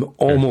 I'm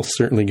almost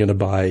certainly going to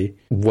buy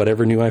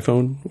whatever new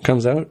iPhone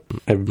comes out.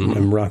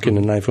 I'm rocking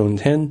an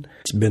iPhone 10.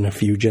 It's been a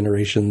few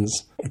generations.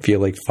 I feel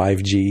like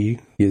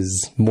 5G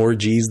is more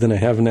Gs than I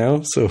have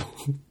now, so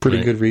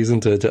pretty good reason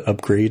to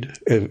upgrade,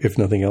 if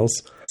nothing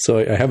else. So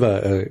I have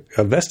a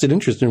vested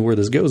interest in where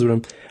this goes,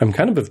 but I'm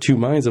kind of two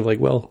minds of like,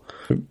 well,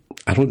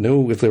 I don't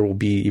know if there will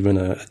be even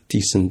a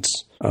decent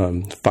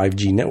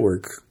 5G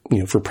network,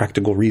 for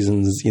practical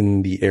reasons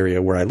in the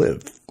area where I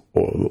live,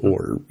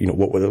 or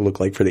what would it look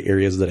like for the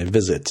areas that I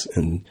visit?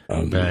 And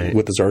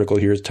what this article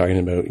here is talking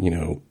about,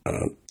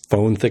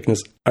 phone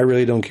thickness, I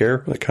really don't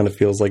care. It kind of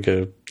feels like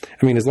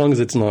as long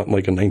as it's not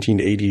like a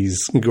 1980s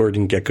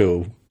Gordon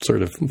Gekko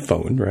sort of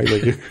phone, right?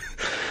 Like,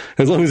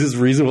 as long as it's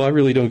reasonable, I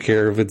really don't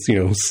care if it's,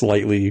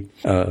 slightly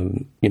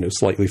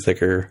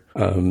thicker.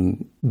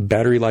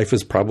 Battery life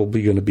is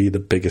probably going to be the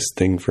biggest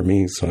thing for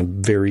me. So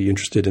I'm very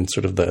interested in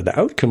sort of the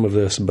outcome of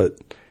this, but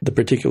the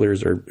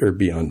particulars are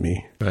beyond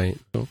me. Right.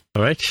 Cool.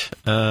 All right.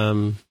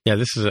 Yeah,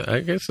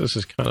 I guess this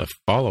is kind of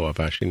follow-up,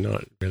 actually,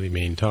 not really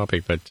main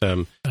topic, but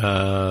the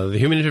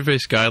Human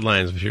Interface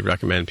Guidelines, which we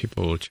recommend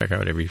people check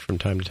out from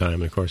time to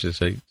time. Of course,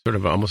 it's a sort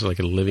of almost like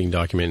a living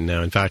document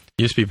now. In fact,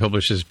 it used to be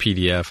published as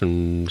PDF,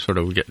 and sort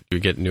of we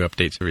get new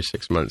updates every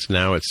 6 months.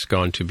 Now it's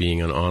gone to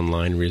being an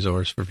online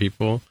resource for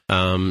people.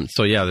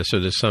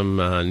 There's some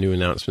new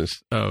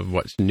announcements of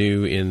what's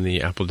new in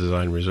the Apple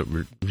Design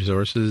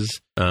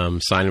resources.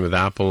 Sign In with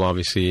Apple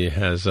obviously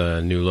has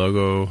a new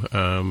logo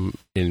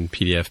in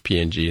PDF,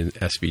 PNG, and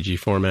SVG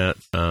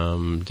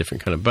formats.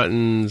 Different kind of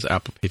buttons,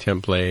 Apple Pay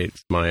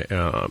templates, my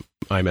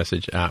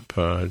iMessage app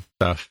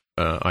stuff,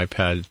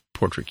 iPad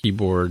portrait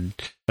keyboard,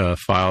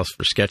 files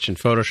for Sketch and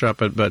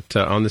Photoshop. But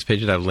on this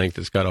page that I've linked,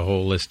 it's got a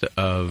whole list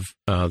of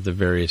the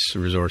various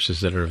resources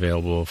that are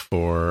available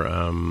for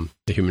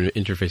the Human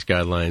Interface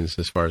Guidelines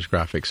as far as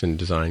graphics and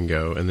design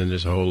go. And then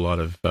there's a whole lot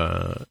of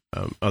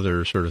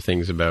other sort of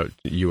things about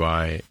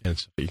UI and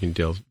stuff that you can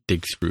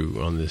dig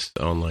through on this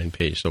online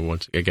page. So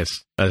I guess,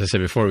 as I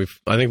said before,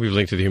 I think we've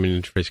linked to the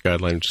Human Interface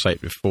Guidelines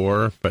site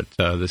before, but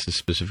this is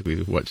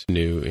specifically what's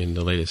new in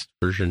the latest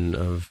version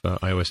of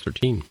iOS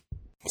 13.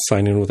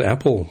 Sign In with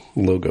Apple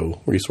logo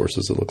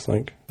resources, it looks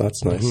like.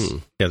 That's nice. Mm-hmm.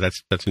 Yeah,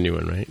 that's a new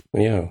one, right?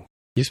 Yeah.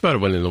 You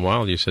spotted one in the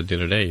wild, you said the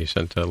other day. You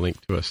sent a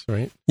link to us,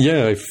 right?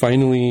 Yeah, I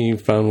finally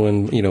found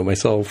one,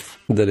 myself,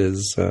 that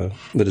is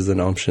an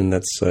option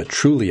that's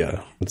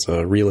Trulia. It's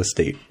a real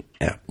estate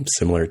app,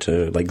 similar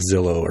to like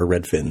Zillow or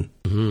Redfin.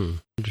 Mm-hmm.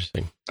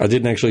 Interesting. I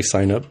didn't actually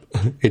sign up.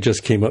 It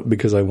just came up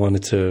because I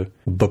wanted to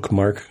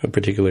bookmark a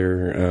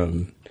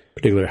particular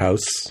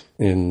house,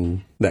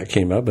 and that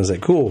came up. I was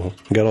like, cool.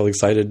 I got all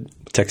excited,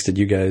 texted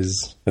you guys,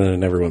 and then I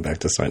never went back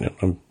to sign up.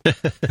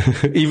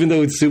 Even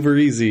though it's super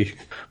easy,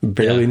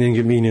 barely an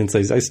inconvenience,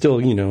 I still,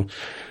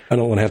 I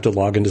don't want to have to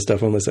log into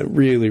stuff unless I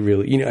really,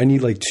 really, I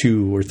need like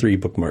 2 or 3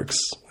 bookmarks.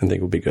 I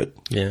think would be good.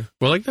 Yeah.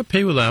 Well, like the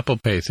Pay with Apple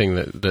Pay thing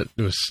that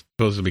was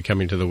supposed to be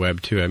coming to the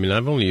web too. I mean,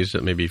 I've only used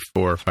it maybe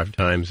 4 or 5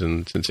 times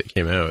since it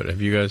came out.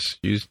 Have you guys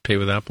used Pay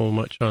with Apple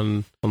much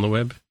on the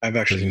web? I've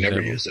actually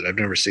never used it. I've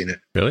never seen it.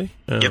 Really?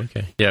 Oh, yep.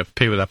 Okay. Yeah,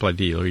 Pay with Apple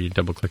ID, or you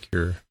double click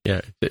your.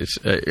 Yeah, it's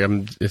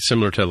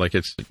similar to like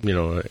it's I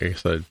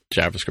guess a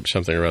JavaScript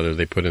something or other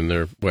they put in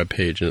their web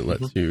page, and it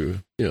lets you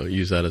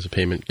use that as a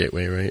payment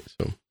gateway, right?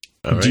 So.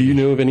 Right. Do you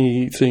know of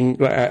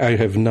anything? I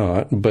have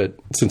not, but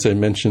since I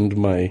mentioned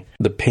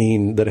the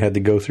pain that I had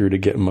to go through to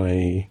get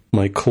my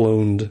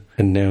cloned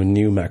and now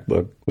new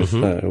MacBook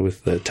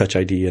with the Touch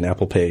ID and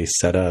Apple Pay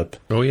set up.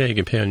 Oh yeah, you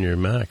can pay on your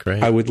Mac,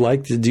 right? I would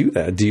like to do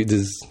that. Do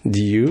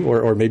you?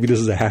 Or maybe this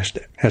is a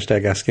hashtag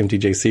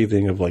AskMTJC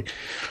thing of like,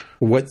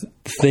 what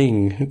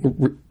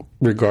thing,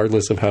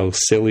 regardless of how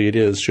silly it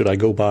is, should I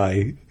go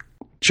buy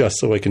just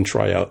so I can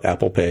try out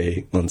Apple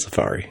Pay on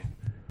Safari?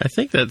 I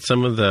think that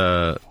some of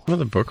the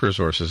book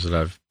resources that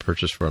I've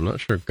purchased for, I'm not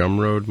sure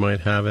Gumroad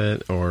might have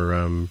it,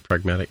 or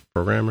Pragmatic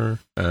Programmer.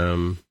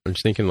 I'm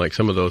just thinking like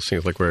some of those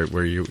things, like where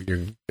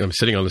I'm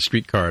sitting on the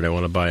streetcar and I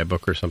want to buy a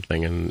book or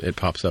something, and it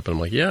pops up and I'm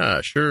like,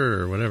 yeah,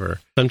 sure, or whatever.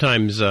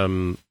 Sometimes,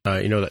 that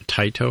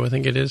Taito, I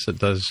think it is, that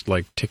does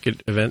like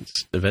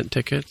event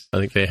tickets. I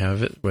think they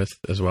have it with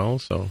as well.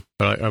 So,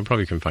 but I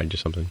probably can find you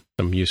some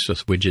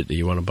useless widget that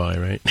you want to buy,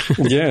 right?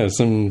 Yeah,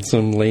 some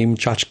lame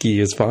tchotchke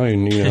is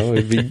fine.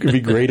 It'd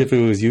be great if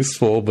it was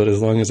useful, but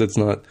as long as it's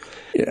not,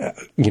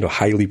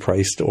 highly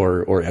priced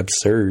or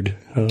absurd,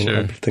 sure.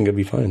 I think it'd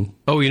be fine.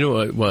 Oh,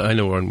 well, I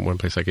know one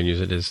place I can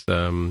use it is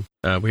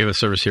we have a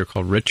service here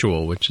called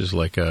Ritual, which is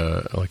like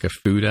a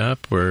food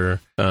app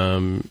where we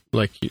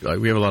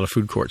have a lot of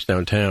food courts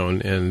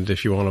downtown, and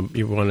if you want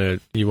to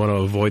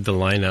avoid the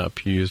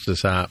lineup, you use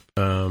this app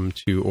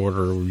to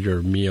order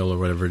your meal or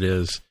whatever it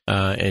is,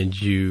 and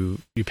you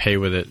pay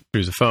with it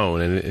through the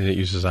phone, and it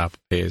uses Apple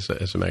Pay as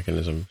a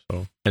mechanism.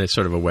 So, and it's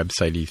sort of a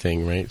website-y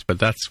thing, right? But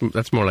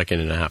that's more like in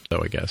an app,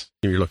 though, I guess.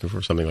 If you're looking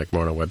for something like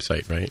more on a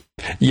website, right?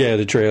 Yeah,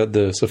 to try out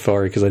the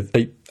Safari, because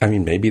I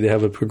mean, maybe they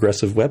have a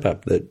progressive web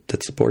app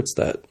that supports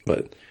that,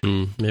 but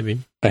maybe.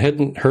 I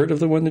hadn't heard of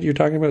the one that you're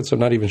talking about, so I'm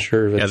not even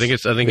sure if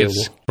it's I think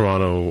it's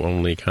Toronto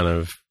only, kind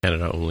of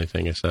Canada only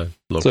thing. It's a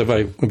local. So if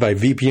I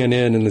VPN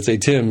in and they say,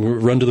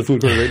 Tim, run to the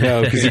food court right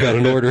now because you got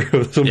an order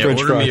of some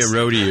French fries.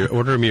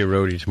 Order me a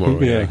roadie tomorrow.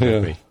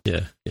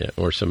 Yeah.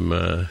 Or some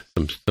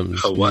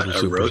what? A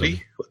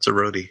roadie? What's a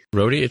roadie?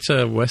 Roadie, it's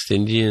a West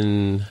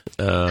Indian.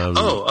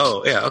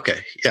 Yeah, okay,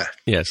 yeah.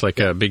 Yeah, it's like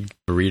a big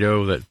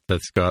burrito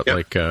that's got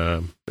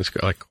it's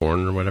got like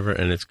corn or whatever,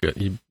 and it's good.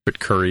 You put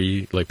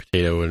curry, like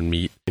potato and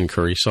meat, in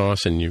curry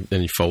sauce, and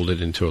then you fold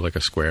it into like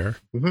a square.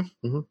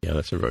 Mm-hmm, mm-hmm. Yeah,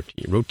 that's a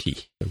roti. Roti.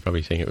 I'm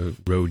probably saying it was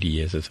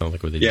roadie, as it sounds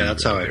like with a D. Yeah,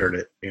 that's how I heard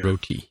it. Yeah.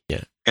 Roti.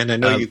 Yeah. And I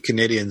know you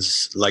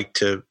Canadians like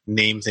to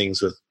name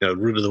things with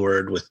root of the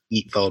word with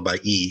E followed by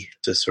E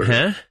to sort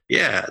of.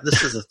 Yeah,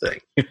 this is a thing.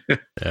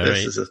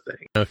 Is a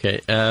thing. Okay.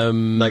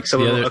 Like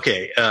some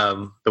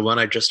the one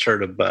I just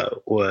heard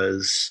about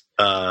was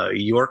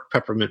York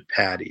peppermint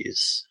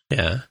patties.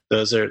 Yeah.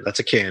 That's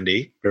a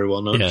candy, very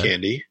well known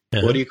candy.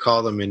 Uh-huh. What do you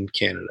call them in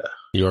Canada?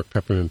 York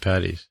peppermint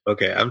patties.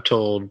 Okay, I'm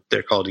told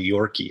they're called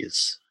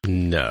Yorkies.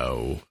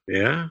 No.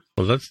 Yeah?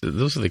 Well,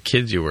 those are the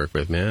kids you work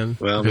with, man.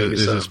 Well, maybe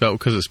is so. it spelled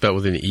because it's spelled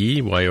with an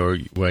E? I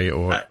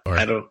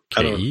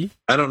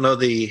don't know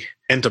the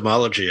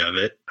etymology of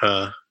it.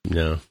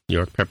 No,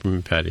 York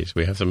peppermint patties.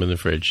 We have some in the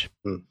fridge.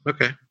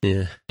 Okay.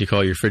 Yeah. Do you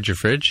call your fridge your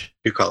fridge?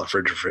 You call it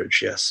fridge,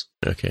 yes.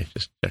 Okay,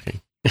 just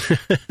checking.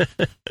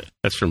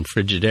 That's from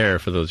Frigidaire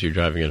for those of you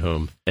driving at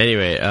home.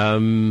 Anyway,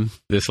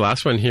 this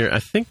last one here, I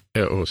think.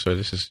 So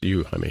this is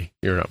you, Jaime.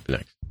 You're up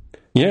next.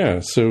 Yeah,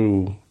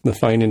 so the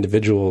fine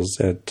individuals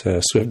at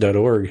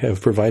Swift.org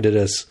have provided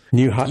us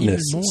new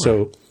hotness.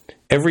 So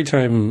every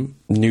time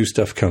new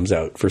stuff comes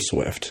out for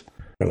Swift,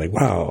 they're like,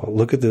 wow,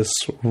 look at this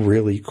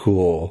really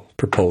cool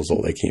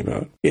proposal that came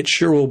out. It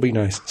sure will be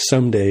nice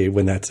someday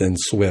when that's in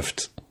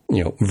Swift,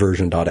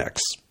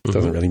 version.x. It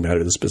doesn't really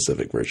matter the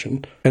specific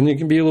version. And it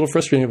can be a little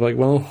frustrating of like,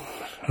 well,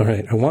 all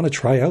right, I want to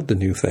try out the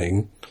new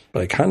thing,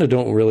 but I kind of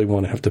don't really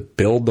want to have to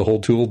build the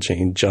whole tool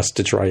chain just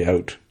to try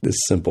out this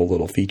simple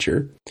little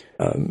feature.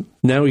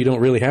 Now you don't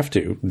really have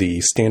to.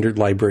 The standard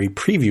library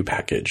preview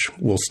package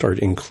will start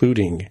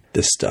including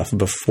this stuff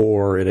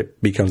before it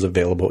becomes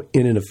available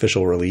in an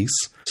official release.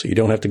 So you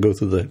don't have to go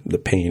through the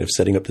pain of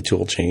setting up the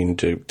tool chain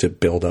to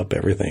build up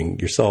everything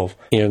yourself.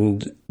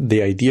 And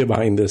the idea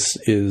behind this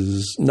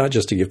is not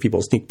just to give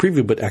people a sneak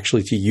preview, but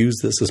actually to use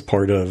this as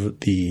part of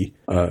the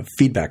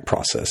feedback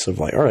process of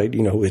like, all right,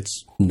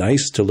 it's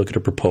nice to look at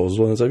a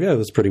proposal and it's like, yeah,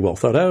 that's pretty well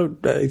thought out.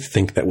 I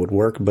think that would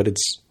work, but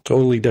it's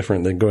totally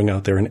different than going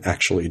out there and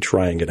actually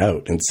trying it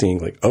out and seeing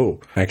like, oh,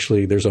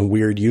 actually there's some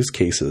weird use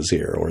cases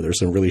here, or there's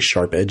some really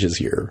sharp edges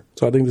here.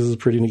 So I think this is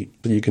pretty neat.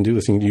 You can do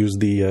this. You can use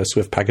the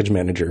Swift package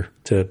manager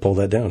to pull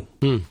that down.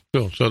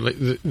 Cool. So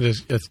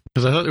because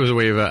I thought there was a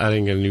way of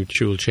adding a new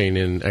tool chain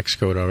in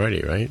Xcode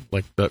already, right?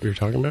 Like that you're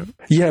talking about?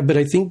 Yeah, but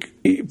I think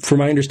from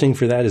my understanding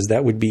for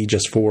that would be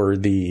just for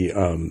the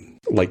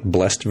like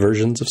blessed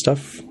versions of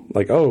stuff.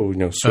 Like,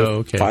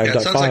 Swift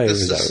 5.5 like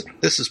is out.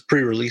 This is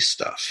pre-release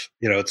stuff.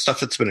 It's stuff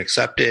that's been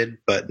accepted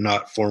but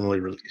not formally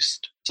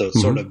released. So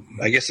it's sort of,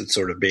 I guess it's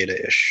sort of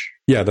beta-ish.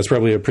 Yeah, that's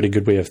probably a pretty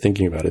good way of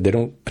thinking about it. I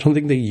don't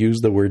think they use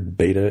the word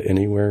beta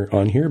anywhere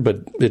on here,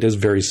 but it is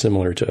very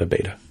similar to a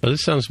beta. Well,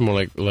 this sounds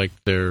more like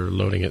they're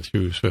loading it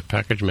through Swift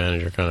Package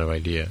Manager kind of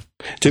idea.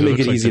 To make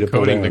it easy to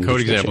pull down. The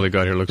code example they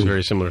got here looks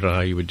very similar to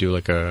how you would do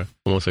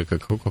almost like a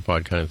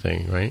CocoaPod kind of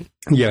thing, right?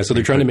 Yeah, so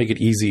they're trying to make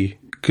it easy.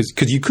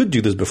 Because you could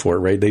do this before,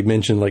 right? They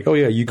mentioned like, oh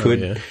yeah, you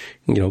could,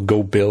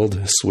 go build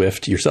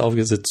Swift yourself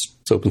because it's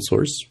open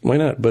source. Why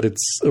not? But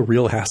it's a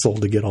real hassle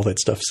to get all that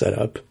stuff set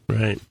up.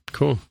 Right.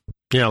 Cool.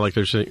 Yeah, like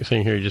they're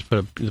saying here, you just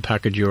put the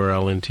package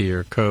URL into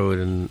your code,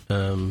 and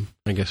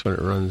I guess when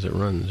it runs,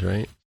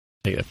 right?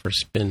 Take that for a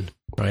spin,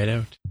 try it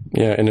out.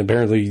 Yeah, and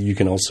apparently you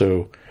can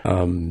also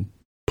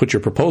put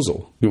your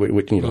proposal,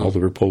 which all the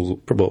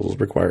proposals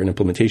require an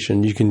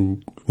implementation. You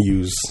can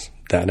use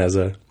that as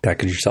a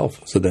package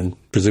yourself. So then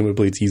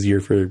presumably it's easier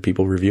for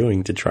people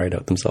reviewing to try it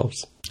out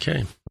themselves.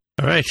 Okay.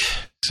 All right.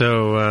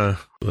 So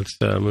let's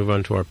move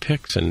on to our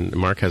picks. And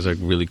Mark has a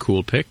really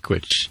cool pick,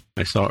 which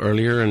I saw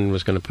earlier and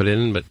was going to put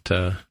in, but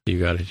you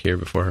got it here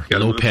before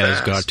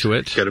Lopez got to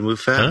it. Got to move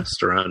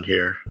fast around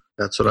here.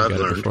 That's what I've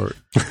learned.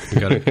 You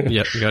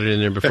got it in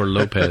there before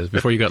Lopez,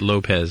 before you got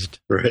Lopezed.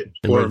 Right.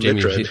 Or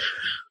Jamie,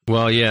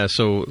 well, yeah.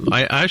 So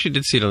I actually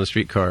did see it on the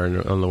streetcar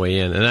on the way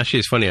in, and actually,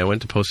 it's funny. I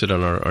went to post it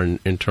on our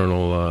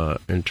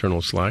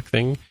internal Slack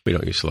thing. We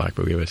don't use Slack,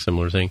 but we have a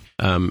similar thing.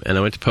 And I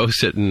went to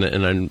post it,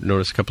 and I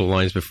noticed a couple of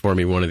lines before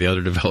me. One of the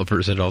other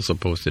developers had also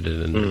posted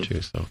it in there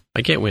too. So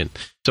I can't win.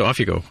 So off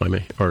you go,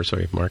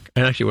 Mark.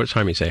 And actually, what's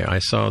Jaime say? I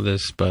saw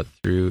this, but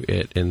threw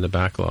it in the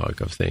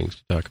backlog of things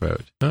to talk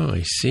about. Oh,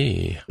 I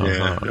see.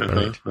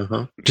 Right.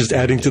 Just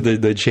adding to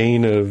the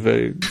chain of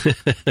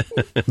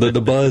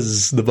the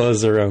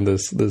buzz around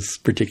this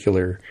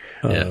particular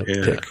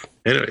pick.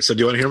 Anyway, so do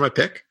you want to hear my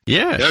pick?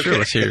 Yeah, okay. Sure.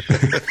 Let's hear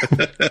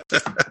it.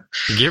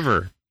 Give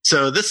her.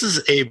 So this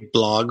is a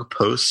blog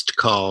post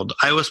called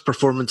iOS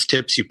Performance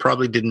Tips You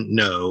Probably Didn't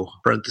Know,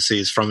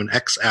 parentheses, from an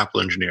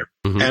ex-Apple engineer.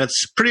 And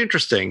it's pretty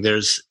interesting.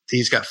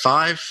 He's got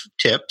 5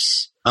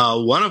 tips,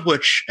 one of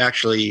which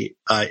actually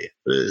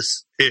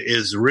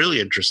is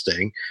really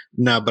interesting.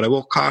 Now, but I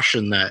will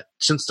caution that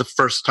since the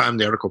first time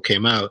the article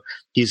came out,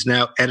 he's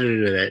now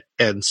edited it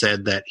and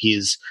said that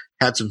he's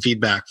had some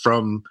feedback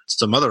from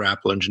some other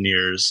Apple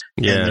engineers,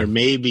 and there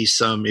may be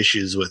some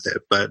issues with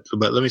it. But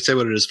let me say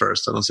what it is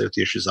first. I don't say what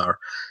the issues are.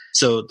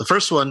 So the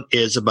first one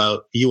is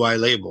about UI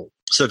label.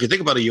 So if you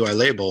think about a UI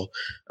label,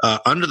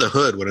 under the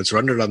hood, when it's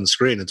rendered on the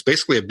screen, it's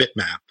basically a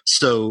bitmap.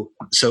 So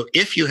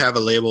if you have a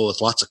label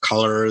with lots of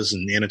colors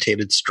and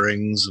annotated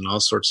strings and all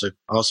sorts of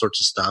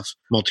stuff,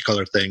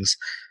 multicolor things,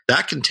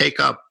 that can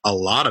take up a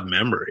lot of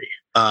memory.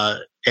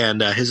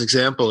 And his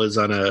example is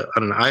on an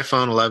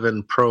iPhone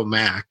 11 Pro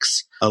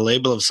Max, a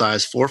label of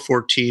size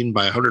 414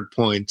 by 100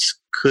 points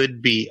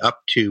could be up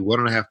to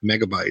 1.5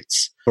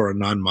 megabytes for a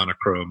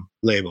non-monochrome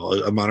label.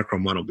 A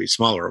monochrome one will be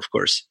smaller, of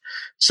course.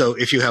 So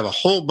if you have a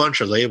whole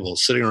bunch of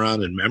labels sitting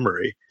around in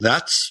memory,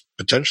 that's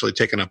potentially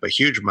taken up a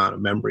huge amount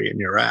of memory in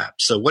your app.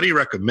 So what he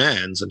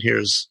recommends, and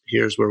here's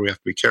where we have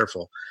to be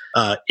careful,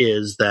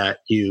 is that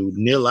you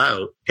nil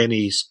out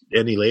any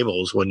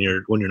labels when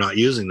you're not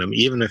using them,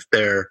 even if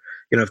they're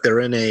if they're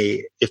in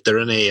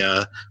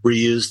a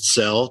reused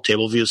cell,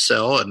 table view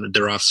cell, and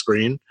they're off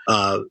screen.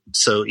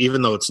 So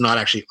even though it's not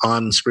actually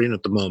on screen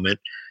at the moment,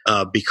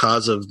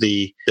 because of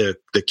the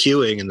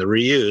queuing and the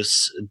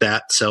reuse,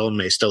 that cell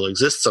may still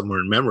exist somewhere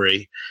in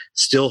memory,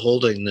 still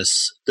holding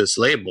this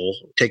label,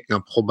 taking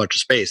up a whole bunch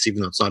of space,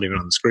 even though it's not even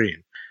on the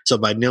screen. So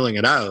by nilling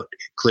it out, it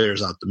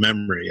clears out the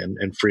memory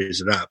and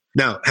frees it up.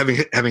 Now,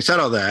 having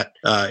said all that,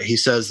 he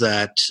says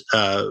that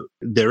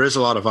there is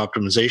a lot of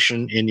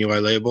optimization in UI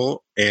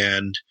label,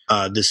 and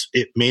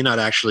it may not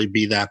actually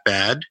be that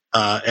bad.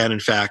 And in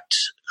fact,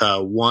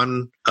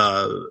 one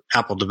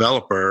Apple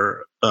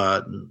developer,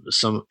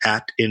 some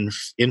at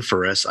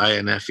Inferis,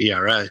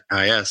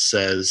 INFERIS,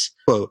 says,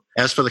 quote,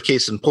 "As for the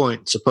case in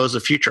point, suppose a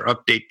future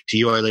update to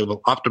UI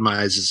label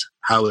optimizes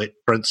how it,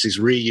 parentheses,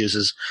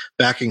 reuses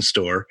backing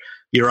store.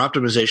 Your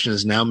optimization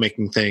is now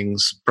making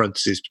things,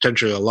 parentheses,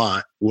 potentially a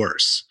lot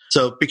worse."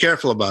 So be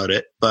careful about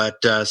it,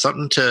 but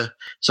something to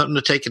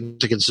take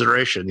into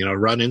consideration.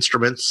 Run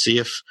instruments, see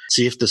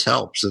if this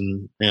helps,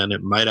 and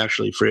it might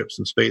actually free up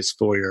some space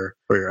for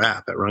your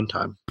app at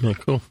runtime. Yeah,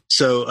 cool.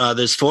 So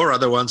there's 4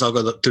 other ones. I'll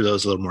go through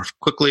those a little more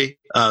quickly.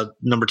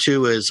 Number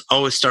 2 is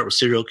always start with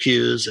serial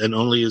queues and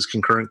only use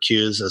concurrent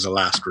queues as a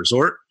last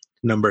resort.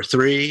 Number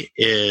 3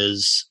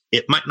 is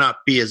it might not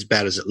be as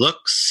bad as it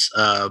looks,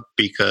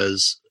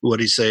 because what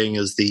he's saying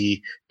is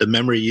the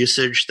memory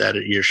usage that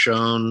you're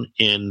shown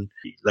in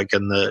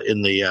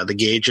the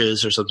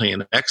gauges or something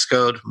in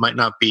Xcode might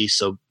not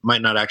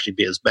actually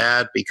be as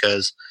bad,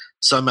 because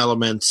some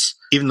elements,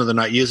 even though they're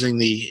not using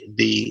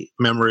the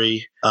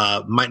memory,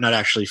 might not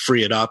actually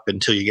free it up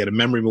until you get a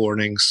memory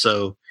warning.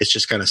 So it's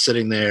just kind of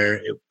sitting there.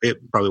 It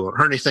probably won't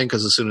hurt anything,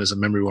 because as soon as a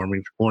memory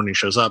warning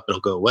shows up,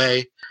 it'll go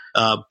away.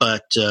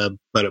 But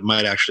it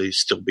might actually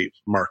still be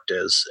marked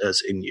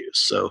as in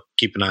use. So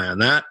keep an eye on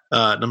that.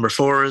 Number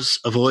 4 is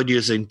avoid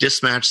using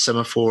dismatch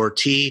semaphore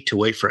T to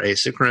wait for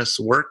asynchronous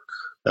work.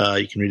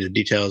 You can read the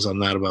details on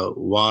that about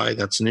why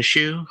that's an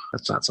issue.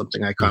 That's not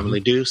something I commonly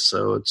do,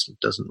 so it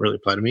doesn't really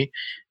apply to me.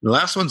 And the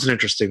last one's an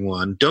interesting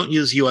one. Don't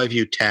use UI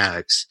view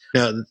tags.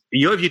 Now,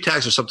 UI view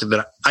tags are something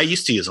that I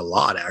used to use a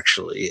lot,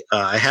 actually.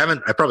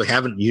 I probably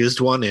haven't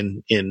used one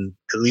in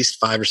at least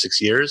 5 or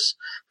 6 years,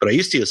 but I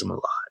used to use them a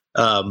lot.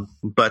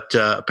 But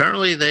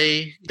apparently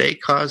they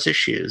cause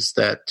issues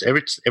that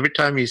every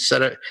time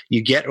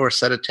you get or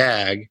set a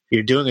tag,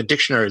 you're doing a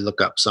dictionary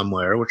lookup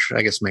somewhere, which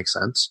I guess makes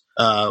sense,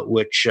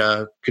 which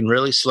can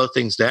really slow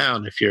things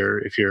down if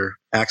you're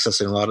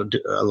accessing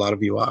a lot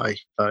of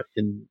UI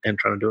and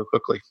trying to do it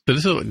quickly. So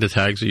this is the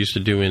tags I used to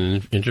do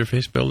in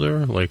Interface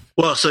Builder,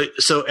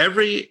 So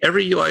every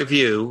UI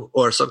view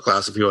or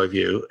subclass of UI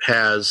view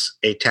has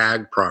a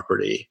tag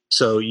property.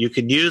 So you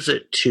can use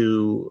it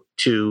to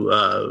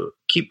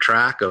keep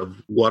track of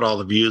what all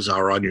the views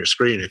are on your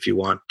screen if you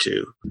want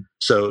to.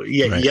 So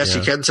you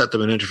can set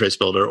them in Interface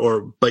Builder,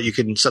 but you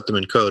can set them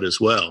in code as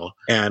well.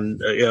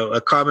 And a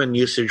common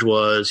usage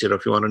was,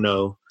 if you want to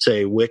know,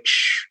 say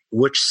which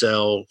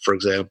cell, for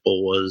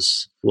example,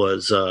 was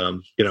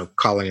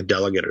calling a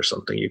delegate or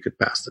something, you could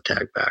pass the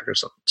tag back or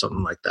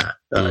something like that.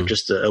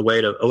 Just a way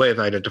of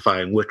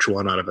identifying which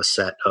one out of a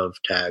set of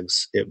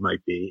tags it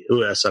might be.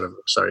 A set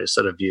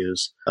of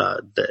views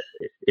that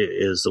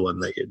is the one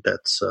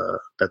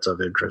that's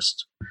of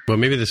interest. Well,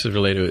 maybe this is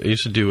related. I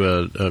used to do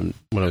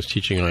when I was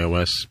teaching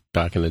iOS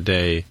back in the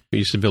day, we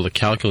used to build a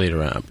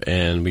calculator app,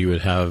 and we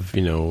would have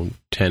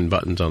 10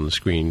 buttons on the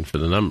screen for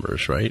the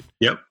numbers, right?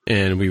 Yep.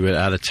 And we would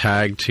add a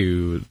tag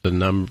to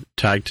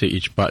to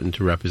each button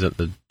to represent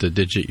the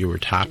digit you were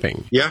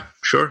tapping. Yeah,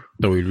 sure.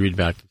 So we'd read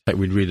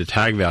the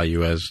tag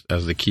value as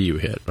the key you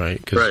hit,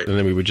 right? Right. And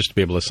then we would just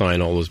be able to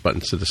assign all those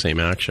buttons to the same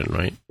action,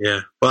 right?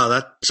 Yeah.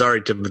 Well,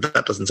 sorry, Tim, but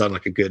that doesn't sound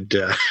like a good.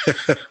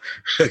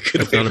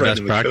 It's not a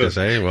best practice,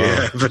 eh? Well,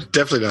 yeah, but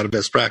definitely not a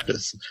best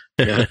practice.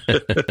 Yeah.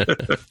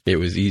 It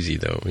was easy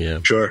though. Yeah.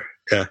 Sure.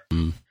 Yeah.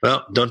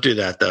 Well, don't do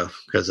that though,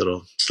 because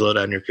it'll slow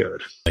down your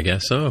code. I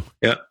guess so.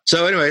 Yeah.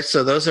 So anyway,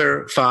 those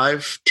are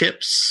 5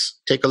 tips.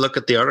 Take a look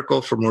at the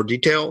article for more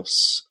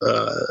details.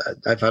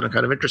 I found it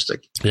kind of interesting.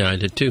 Yeah, I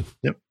did too.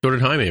 Yep. So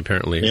did Jaime,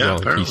 apparently. Yeah, well,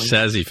 apparently. He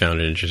says he found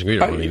it interesting. We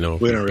don't really know.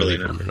 We don't really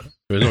know. Him or not.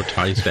 There was no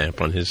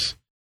timestamp on his.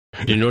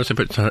 Did you notice I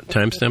put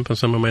timestamp on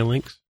some of my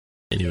links?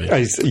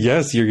 Anyway.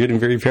 Yes, you're getting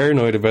very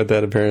paranoid about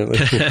that, apparently.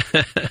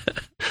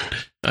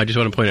 I just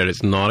want to point out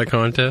it's not a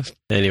contest.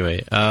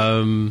 Anyway,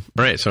 all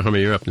right, so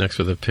Jaime, you're up next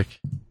with a pick.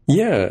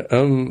 Yeah,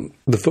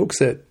 the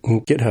folks at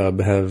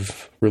GitHub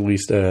have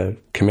released a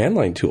command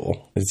line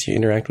tool as you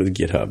interact with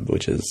GitHub,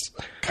 which is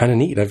kind of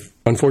neat. I've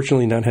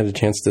unfortunately not had a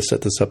chance to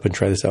set this up and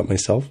try this out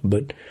myself,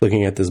 but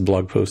looking at this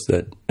blog post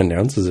that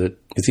announces it,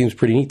 it seems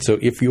pretty neat. So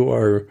if you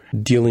are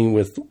dealing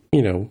with,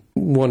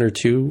 one or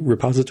two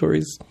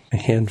repositories, a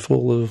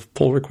handful of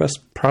pull requests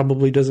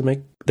probably doesn't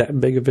make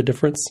that big of a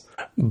difference.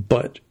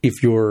 But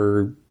if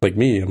you're like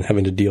me, I'm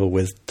having to deal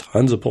with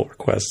tons of pull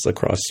requests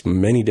across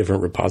many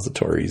different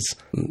repositories,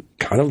 I'm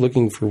kind of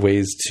looking for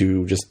ways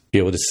to just be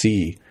able to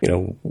see,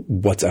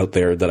 what's out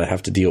there that I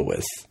have to deal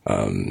with.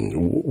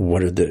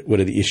 What are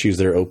the issues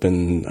that are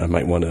open? I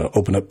might want to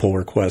open up pull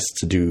requests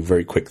to do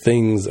very quick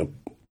things.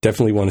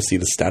 Definitely want to see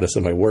the status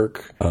of my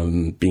work,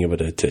 being able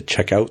to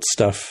check out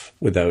stuff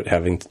without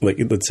having to,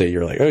 let's say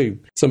you're like, hey,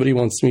 somebody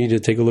wants me to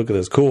take a look at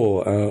this.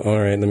 Cool. All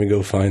right, let me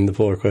go find the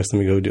pull request. Let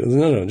me go do it.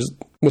 No, just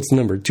what's the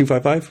number?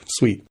 255?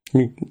 Sweet. Let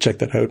me check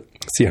that out.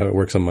 See how it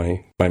works on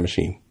my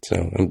machine.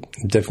 So I'm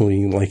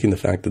definitely liking the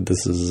fact that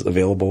this is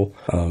available.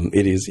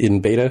 It is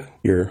in beta.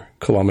 Your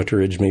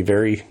kilometerage may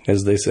vary,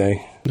 as they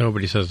say.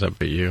 Nobody says that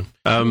but you.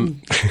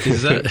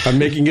 Is that I'm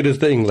making it a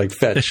thing like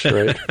fetch,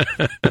 right?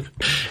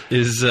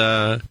 Is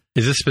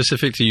this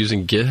specific to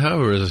using GitHub,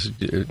 or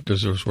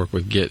does this work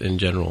with Git in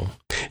general?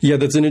 Yeah,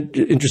 that's an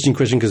interesting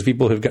question because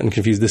people have gotten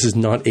confused. This is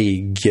not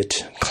a Git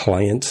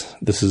client.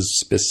 This is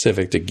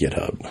specific to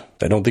GitHub.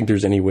 I don't think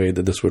there's any way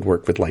that this would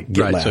work with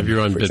GitLab. Right, so if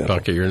you're on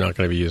Bitbucket, you're not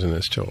going to be using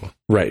this tool.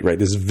 Right.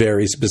 This is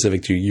very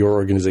specific to your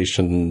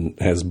organization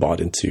has bought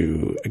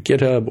into a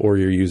GitHub, or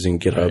you're using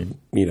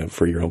GitHub,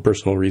 for your own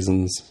personal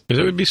reasons. Because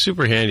it would be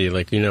super handy.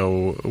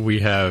 We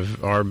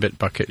have our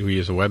Bitbucket we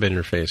use a web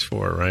interface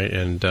for, right?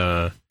 And,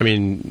 the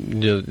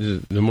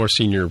more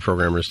senior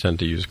programmers tend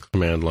to use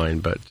command line,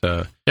 but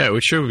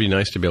it sure would be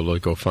nice to be able to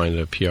go find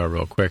a PR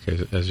real quick,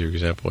 as your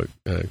example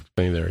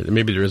explained there.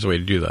 Maybe there is a way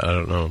to do that. I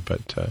don't know,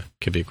 but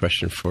could be a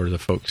question for the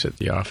folks at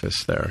the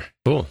office there.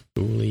 Cool.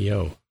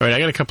 Coolio. All right, I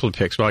got a couple of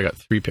picks. Well, I got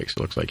 3 picks, it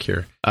looks like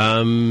here.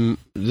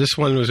 This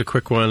one was a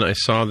quick one. I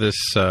saw this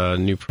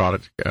new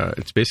product.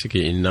 It's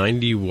basically a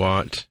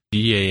 90-watt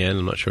GAN.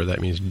 I'm not sure what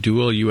that means.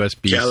 Dual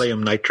USB.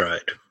 Gallium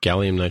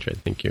nitride.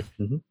 Thank you.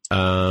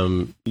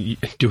 Mm-hmm.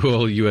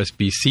 Dual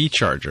USB-C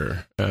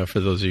charger for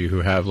those of you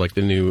who have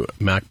the new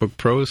MacBook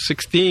Pro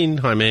 16,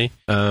 Jaime.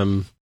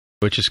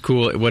 Which is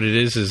cool. What it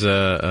is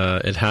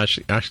it has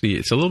actually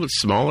it's a little bit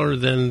smaller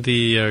than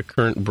the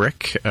current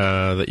brick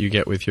that you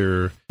get with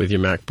your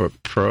MacBook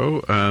Pro.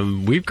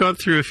 We've gone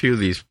through a few of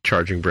these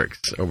charging bricks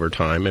over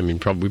time. I mean,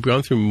 probably we've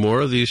gone through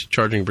more of these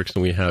charging bricks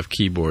than we have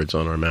keyboards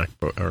on our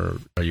MacBook or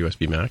our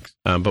USB Macs.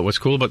 But what's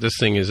cool about this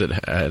thing is it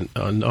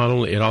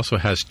also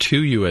has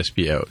 2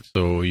 USB outs,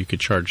 so you could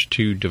charge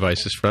 2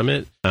 devices from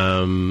it.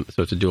 So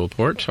it's a dual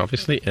port,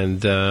 obviously,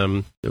 and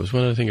there was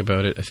one other thing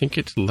about it. I think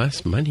it's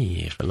less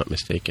money, if I'm not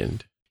mistaken.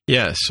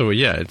 Yeah, so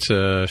it's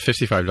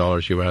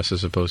 $55 US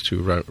as opposed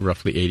to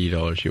roughly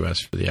 $80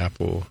 US for the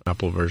Apple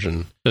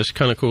version. It's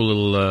kind of cool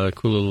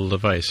little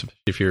device.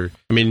 If you're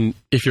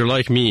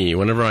like me,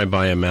 whenever I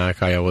buy a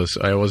Mac, I always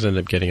end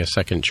up getting a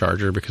second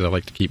charger because I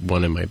like to keep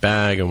one in my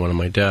bag and one on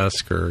my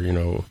desk, or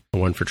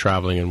one for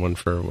traveling and one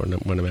for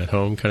when I'm at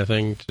home, kind of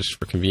thing, just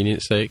for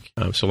convenience sake.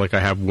 So I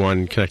have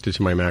one connected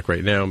to my Mac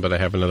right now, but I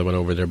have another one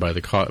over there by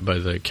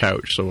the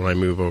couch. So when I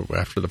move over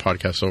after the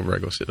podcast's over, I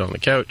go sit on the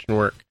couch and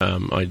work.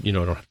 I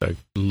don't have to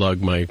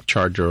lug my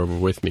charger over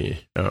with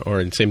me.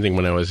 Or the same thing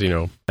when I was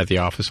at the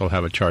office, I'll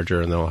have a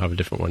charger and then I'll have a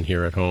different one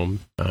here at home.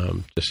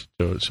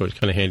 So it's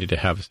kind of handy to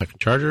have a second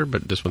charger,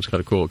 but this one's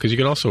kind of cool because you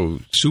can also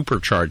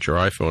supercharge your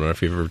iPhone. I don't know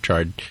if you've ever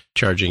tried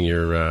charging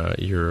your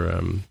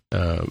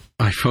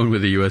iPhone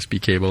with a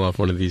USB cable off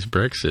one of these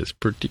bricks. It's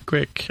pretty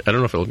quick. I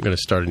don't know if it's going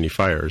to start any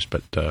fires,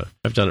 but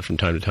I've done it from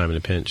time to time in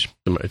a pinch.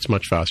 It's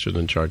much faster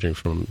than charging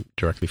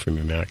directly from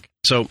your Mac.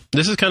 So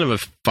this is kind of a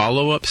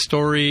follow-up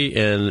story,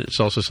 and it's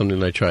also something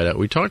that I tried out.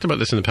 We talked about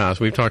this in the past.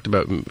 We've talked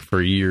about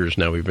for years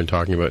now. We've been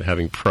talking about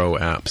having Pro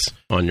apps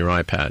on your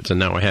iPads, and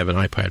now I have an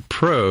iPad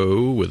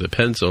Pro with a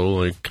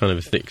pencil, and I kind of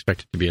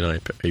expect it to be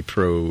a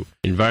Pro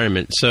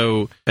environment.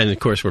 So, and of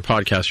course, we're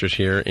podcasters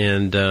here,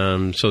 and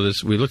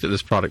we looked at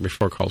this product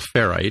before called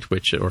Ferrite,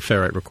 or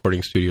Ferrite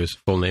Recording Studio is the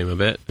full name of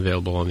it,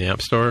 available on the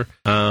App Store.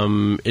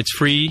 It's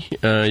free.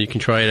 You can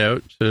try it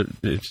out. So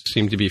it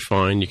seemed to be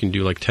fine. You can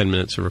do 10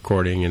 minutes of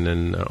recording, and then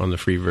on the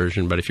free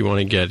version. But if you want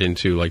to get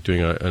into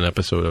doing an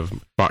episode of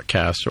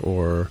podcast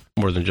or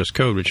More Than Just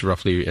Code, which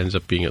roughly ends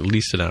up being at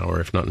least an hour,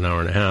 if not an hour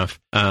and a half,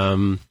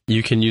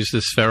 you can use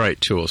this Ferrite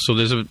tool. So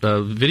there's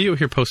a video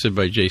here posted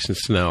by Jason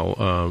Snell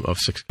of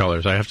 6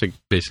 Colors. I have to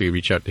basically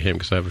reach out to him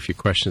because I have a few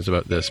questions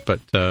about this. But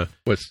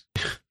what's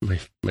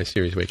my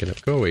Siri's waking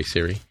up? Go away,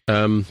 Siri.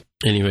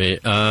 Anyway,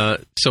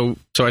 so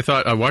I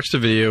thought I watched the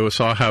video,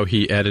 saw how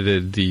he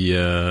edited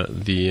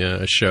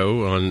the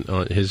show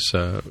on his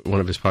one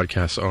of his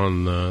podcasts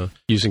on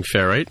using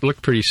Ferrite. It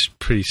looked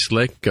pretty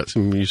slick. Got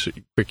some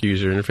quick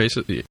user interface,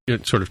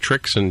 sort of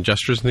tricks and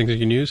gestures and things you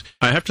can use.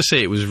 I have to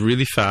say it was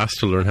really fast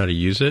to learn how to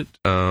use it.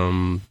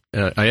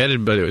 I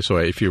added, but so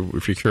if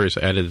you're curious,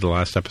 I added the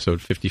last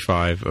episode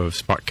 55 of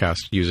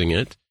Spotcast using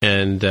it,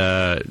 and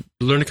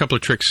learned a couple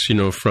of tricks,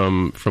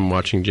 from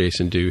watching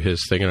Jason do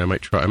his thing, and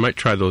I might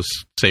try those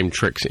same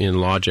tricks in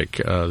Logic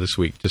this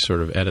week to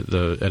sort of edit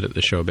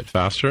the show a bit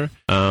faster.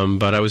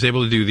 But I was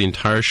able to do the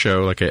entire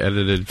show, like I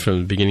edited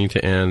from beginning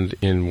to end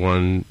in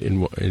one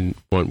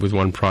with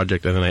one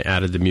project, and then I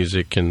added the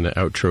music and the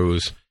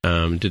outros.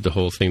 Did the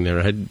whole thing there.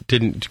 I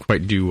didn't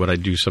quite do what I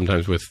do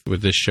sometimes with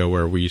this show,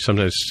 where we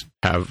sometimes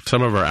have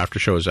some of our after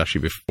shows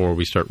actually before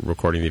we start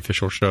recording the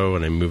official show,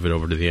 and I move it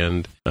over to the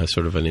end,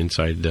 sort of an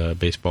inside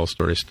baseball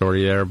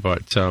story there.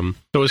 But so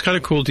it was kind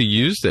of cool to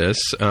use this.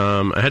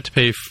 I had to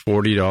pay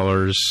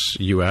 $40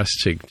 US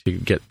to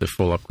get the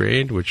full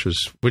upgrade, which was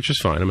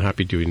fine. I'm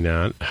happy doing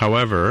that.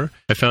 However,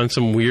 I found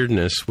some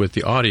weirdness with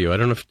the audio. I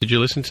don't know did you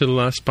listen to the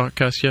last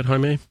podcast yet,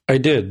 Jaime? I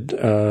did.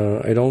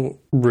 I don't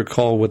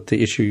recall what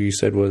the issue you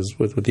said was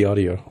with the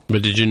audio.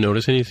 But did you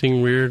notice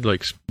anything weird?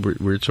 Like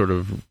weird sort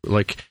of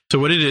like... So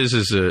what it is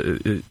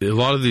a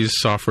lot of these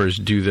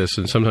softwares do this,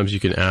 and sometimes you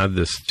can add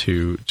this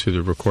to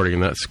the recording,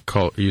 and that's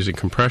called using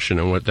compression.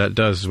 And what that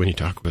does is when you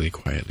talk really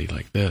quietly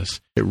like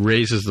this, it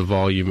raises the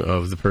volume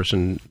of the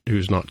person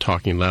who's not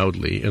talking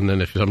loudly. And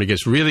then if somebody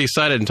gets really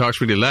excited and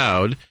talks really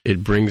loud,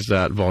 it brings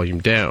that volume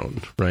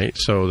down, right?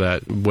 So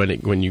that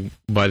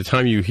by the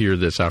time you hear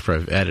this after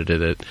I've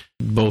edited it,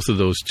 both of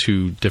those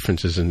two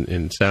differences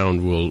in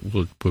sound will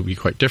be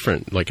quite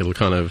different. Like it'll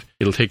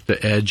take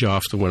the edge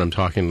off when I'm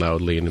talking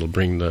loudly, and it'll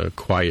bring the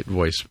quiet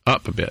voice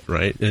up a bit,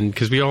 right? And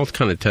because we all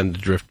kind of tend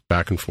to drift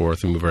back and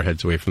forth and move our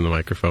heads away from the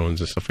microphones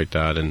and stuff like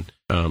that, and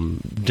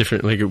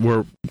different, like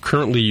we're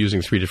currently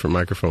using 3 different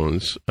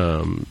microphones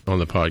on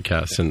the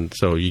podcast, and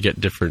so you get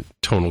different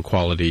tonal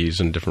qualities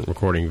and different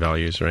recording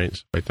values, right?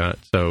 Stuff like that.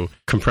 So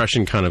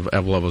compression kind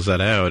of levels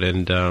that out.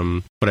 And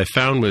what I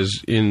found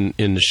was in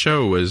the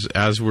show was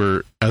as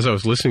I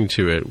was listening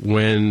to it,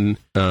 when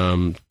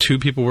 2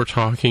 people were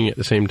talking at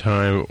the same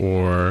time,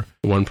 or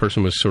one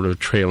person was sort of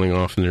trailing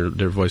off and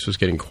their voice was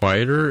getting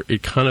quieter,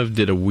 it kind of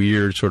did a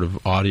weird sort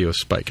of audio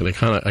spike, and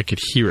I could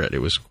hear it.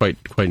 It was quite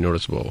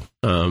noticeable.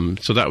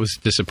 So that was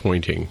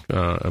disappointing,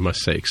 I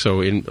must say.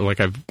 So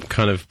I've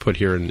kind of put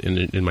here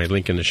in my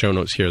link in the show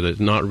notes here, that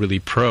not really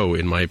pro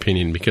in my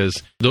opinion,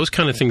 because those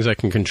kind of things I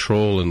can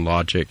control in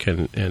Logic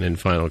and in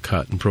Final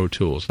Cut and Pro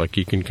Tools. Like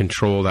you can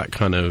control that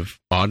kind of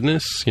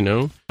oddness,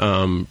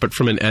 but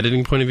from an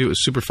editing point of view, it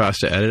was super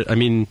fast to edit. I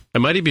mean, I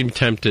might have been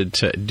tempted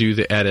to do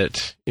the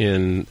edit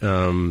in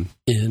Ferrite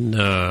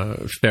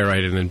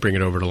and then bring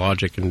it over to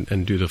Logic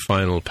and do the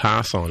final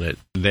pass on it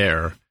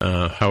there.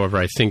 However,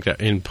 I think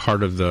that in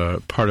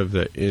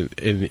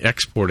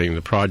exporting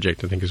the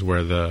project, I think is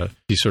where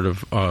these sort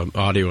of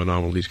audio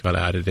anomalies got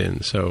added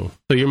in. So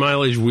your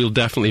mileage will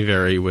definitely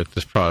vary with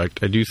this product.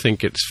 I do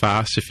think it's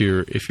fast if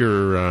you're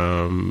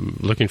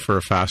looking for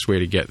a fast way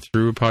to get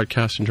through a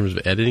podcast in terms of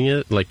editing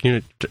it,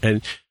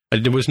 and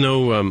there was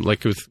no,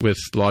 like with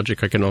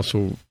Logic, I can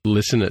also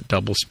listen at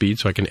double speed,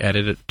 so I can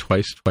edit it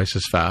twice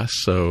as fast.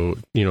 So,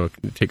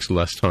 it takes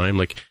less time.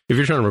 Like if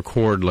you're trying to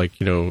record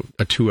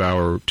a 2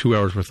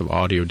 hours worth of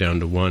audio down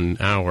to 1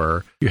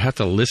 hour, you have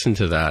to listen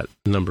to that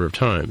a number of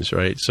times,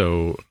 right?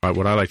 So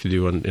what I like to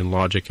do in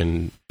Logic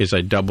is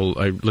I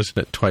listen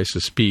at twice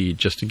the speed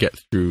just to get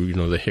through,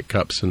 the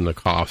hiccups and the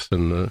coughs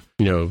and the,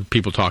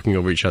 people talking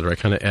over each other. I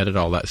kind of edit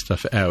all that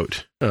stuff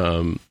out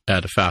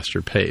at a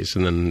faster pace,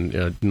 and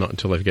then not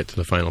until I get to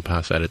the final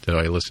pass edit do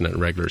I listen at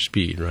regular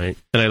speed, right?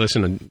 And I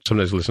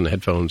sometimes listen to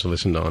headphones, I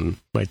listen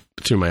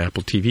through my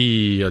Apple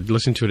TV, I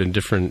listen to it in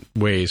different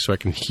ways so I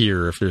can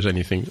hear if there's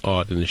anything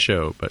odd in the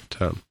show. But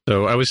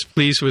so I was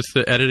pleased with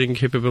the editing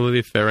capability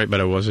of Ferrite, but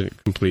I wasn't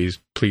pleased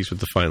with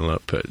the final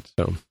output.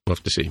 So we'll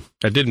have to see.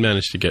 I did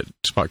manage to get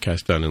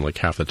Spotcast done in like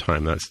half the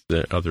time. That's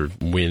the other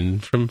win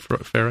from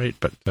Ferrite,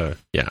 but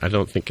yeah, I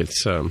don't think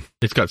it's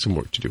got some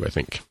work to do, I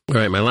think. All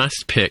right, my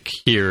last pick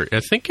here, I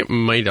think it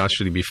might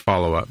actually be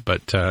follow-up,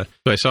 but so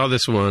I saw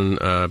this one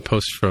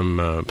post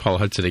from Paul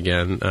Hudson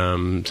again.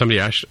 Somebody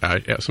else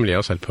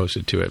had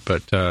posted to it,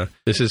 but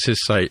this is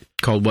his site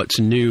called What's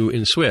New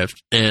in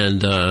Swift,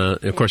 and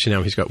of course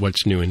now he's got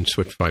What's New in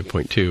Swift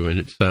 5.2, and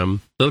it's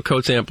little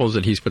code samples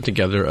that he's put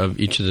together of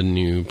each of the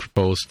new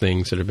proposed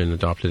things that have been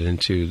adopted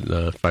into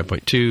the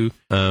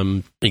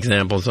 5.2,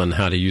 examples on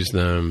how to use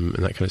them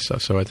and that kind of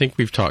stuff. So I think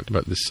we've talked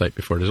about this site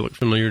before. Does it look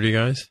familiar to you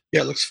guys?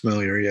 Yeah, it looks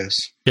familiar, yes.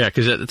 Yeah,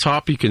 because at the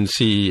top you can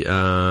see, you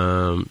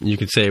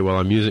can say,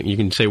 you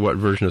can say what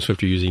version of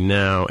Swift you're using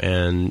now,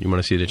 and you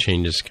want to see the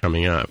changes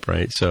coming up,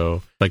 right?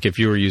 So, like if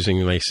you were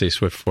using, like, say,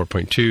 Swift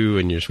 4.2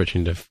 and you're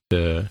switching to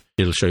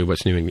it'll show you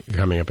what's new and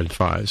coming up in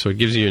 5. So it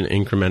gives you an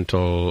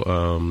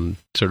incremental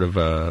sort of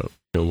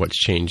what's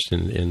changed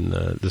in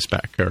the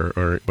spec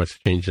or what's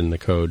changed in the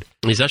code.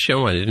 He's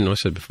actually, I didn't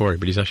notice it before,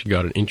 but he's actually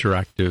got an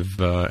interactive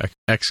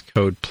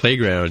Xcode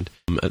playground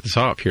at the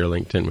top here,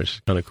 LinkedIn, which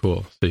is kind of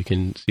cool. So you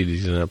can see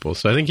these examples.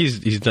 So I think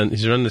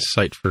he's run this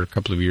site for a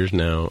couple of years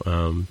now.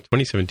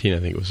 2017, I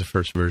think it was the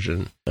first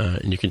version,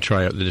 and you can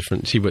try out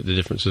see what the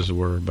differences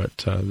were. But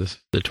this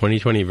the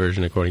 2020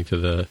 version, according to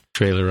the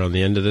trailer on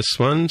the end of this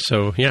one.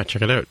 So yeah,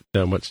 check it out.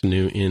 What's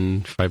new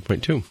in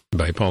 5.2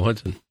 by Paul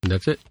Hudson.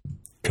 That's it.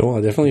 Cool.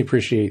 I definitely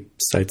appreciate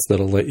sites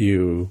that'll let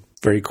you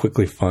very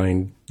quickly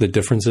find the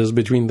differences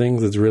between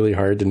things. It's really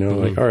hard to know,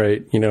 like, all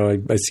right,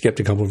 I skipped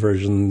a couple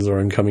versions or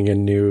I'm coming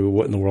in new.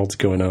 What in the world's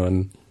going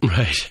on?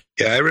 Right.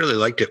 Yeah, I really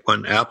liked it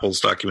when Apple's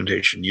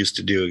documentation used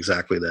to do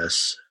exactly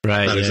this.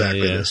 Right. Not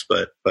exactly this,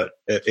 but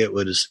it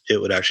would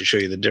actually show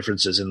you the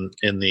differences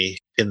in the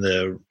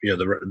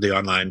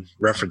online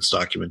reference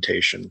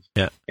documentation.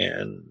 Yeah.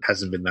 And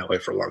hasn't been that way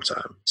for a long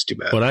time. It's too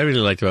bad. What I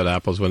really liked about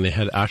Apple is when they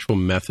had actual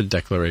method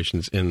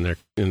declarations in their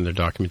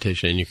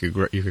documentation, and you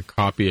could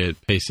copy it,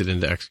 paste it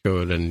into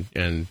Xcode,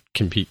 and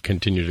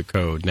continue to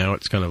code. Now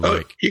it's kind of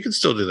like you can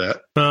still do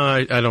that.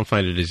 I don't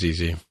find it as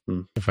easy.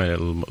 I find it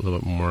a little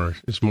bit more.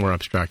 It's more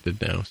abstracted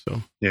now.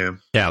 So yeah,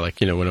 like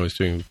when I was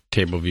doing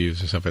table views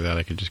and stuff like that,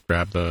 I could just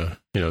grab the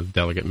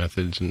delegate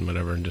methods and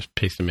whatever and just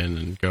paste them in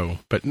and go.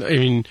 But I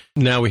mean,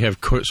 now we have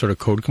sort of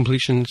code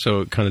completion,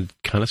 so it kind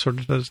of sort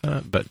of does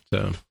that. But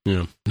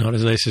not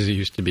as nice as it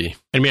used to be.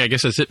 I mean, I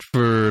guess that's it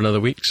for another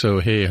week. So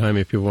hey,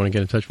 Jaime, if people want to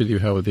get in touch with you,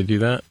 how would they do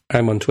that?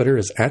 I'm on Twitter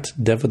as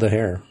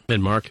 @devwithahair.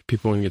 And Mark, if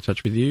people want to get in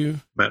touch with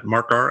you,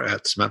 Mark R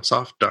at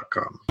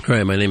smatsoft.com. All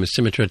right, my name is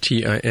Simitra,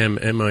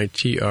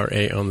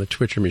 TIMMITRA on the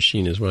Twitter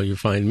machine as well. You'll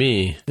find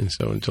me. And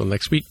so until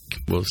next week,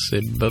 we'll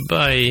say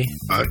bye-bye.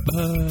 Bye.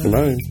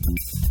 Bye.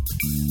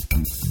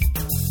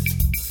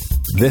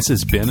 This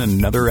has been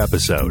another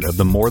episode of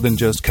the More Than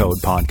Just Code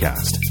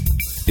podcast.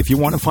 If you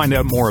want to find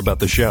out more about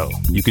the show,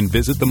 you can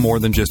visit the More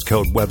Than Just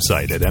Code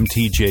website at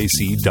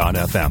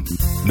mtjc.fm.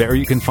 There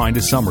you can find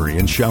a summary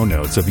and show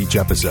notes of each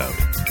episode.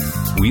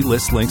 We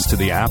list links to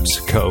the apps,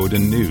 code,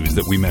 and news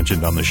that we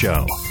mentioned on the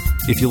show.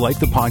 If you like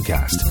the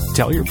podcast,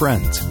 tell your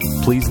friends.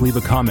 Please leave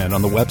a comment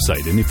on the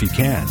website, and if you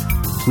can,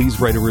 please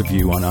write a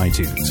review on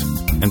iTunes.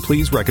 And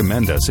please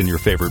recommend us in your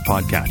favorite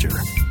podcatcher.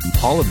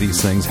 All of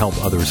these things help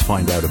others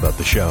find out about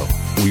the show.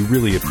 We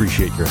really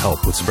appreciate your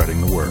help with spreading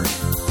the word.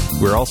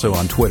 We're also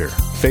on Twitter,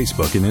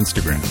 Facebook, and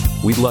Instagram.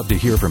 We'd love to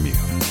hear from you.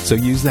 So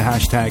use the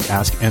hashtag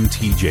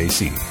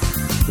AskMTJC.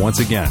 Once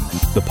again,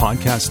 the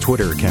podcast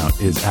Twitter account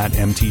is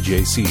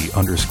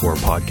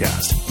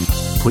 @MTJC_podcast.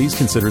 Please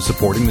consider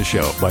supporting the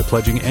show by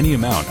pledging any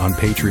amount on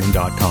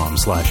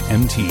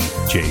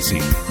patreon.com/MTJC.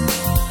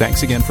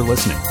 Thanks again for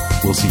listening.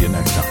 We'll see you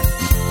next time.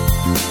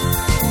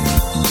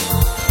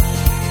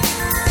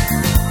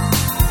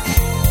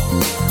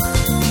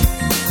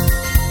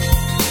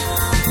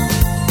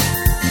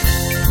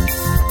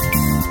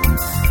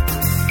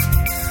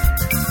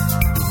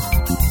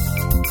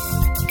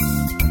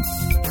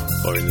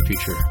 Or in the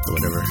future, or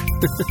whatever.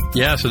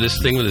 Yeah, so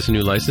this thing with this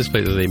new license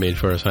plate that they made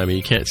for us, I mean,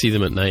 you can't see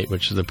them at night,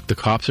 which the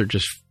cops are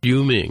just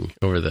fuming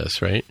over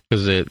this, right?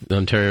 Because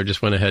Ontario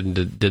just went ahead and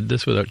did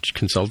this without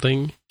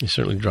consulting. You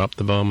certainly dropped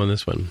the bomb on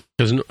this one.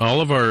 Because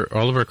all of our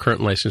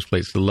current license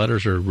plates, the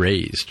letters are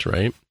raised,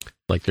 right?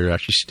 Like they're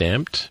actually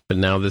stamped, but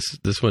now this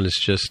one is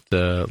just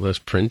less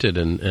printed,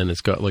 and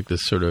it's got like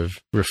this sort of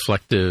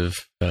reflective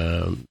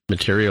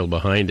material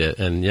behind it.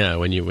 And yeah,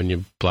 when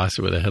you blast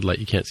it with a headlight,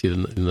 you can't see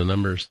the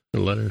numbers,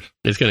 the letters.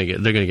 They're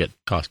gonna get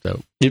tossed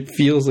out. It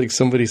feels like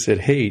somebody said,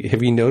 "Hey,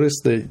 have you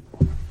noticed that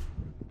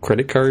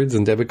credit cards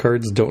and debit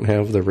cards don't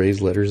have the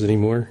raised letters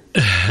anymore?"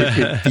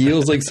 It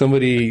feels like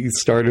somebody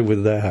started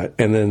with that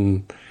and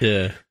then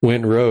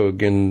went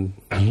rogue. And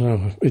I don't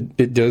know.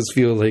 It does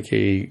feel like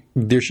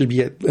there should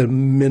be a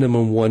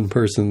minimum one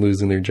person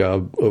losing their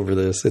job over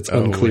this. It's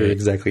unclear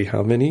exactly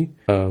how many.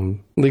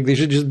 Like they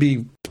should just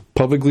be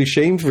publicly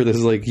shamed for this.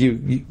 Like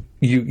you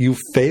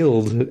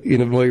failed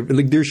in a way.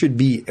 Like there should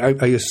be.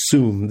 I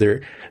assume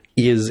there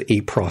is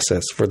a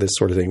process for this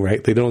sort of thing,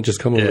 right? They don't just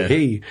come over,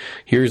 hey,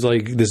 here's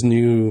like this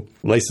new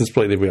license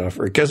plate that we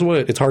offer. Guess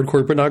what? It's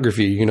hardcore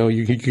pornography.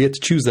 You get to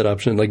choose that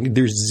option. Like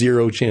there's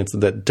zero chance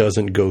that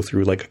doesn't go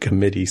through like a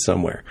committee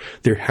somewhere.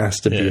 There has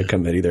to be a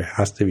committee. There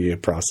has to be a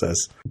process.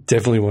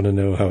 Definitely want to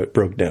know how it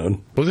broke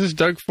down. Well, this is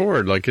Doug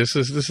Ford. Like this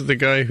is the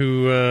guy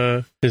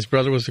who his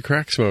brother was a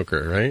crack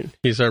smoker, right?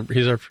 He's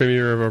our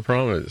premier of our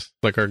province,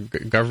 like our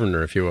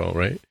governor, if you will,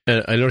 right?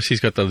 And I noticed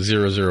he's got the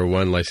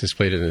 001 license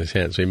plate in his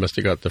hand, so he must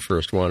have got the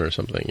first one or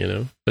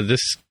something, But this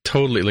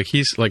totally, like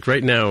he's like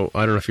right now,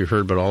 I don't know if you've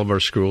heard, but all of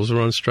our schools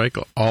are on strike.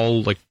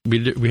 All like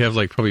we have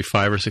like probably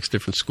 5 or 6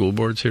 different school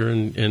boards here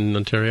in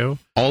Ontario.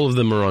 All of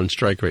them are on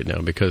strike right now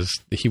because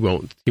he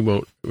won't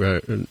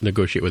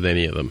negotiate with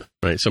any of them,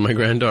 right? So my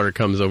granddaughter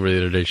comes over the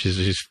other day.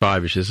 She's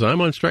 5 and she says,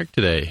 "I'm on strike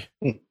today."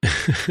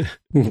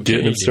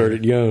 Getting it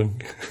started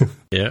young.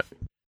 Yeah.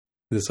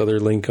 This other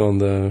link on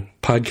the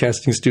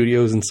podcasting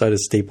studios inside of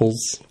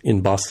Staples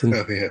in Boston.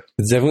 Oh, yeah.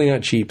 It's definitely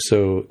not cheap.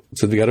 So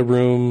they got a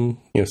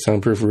room,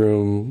 soundproof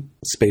room,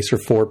 space for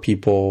 4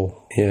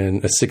 people,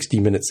 and a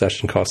 60-minute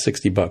session costs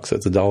 $60.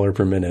 That's $1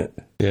 per minute.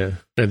 Yeah.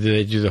 And did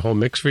they do the whole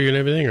mix for you and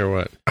everything, or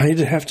what? I'd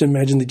have to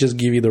imagine they just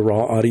give you the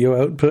raw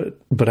audio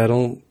output, but I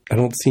don't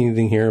see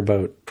anything here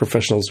about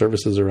professional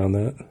services around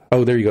that.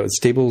 Oh, there you go.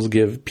 Staples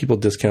give people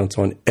discounts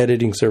on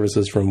editing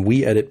services from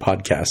We Edit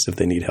Podcasts if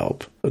they need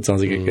help. It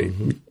sounds like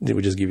it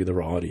would just give you the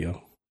raw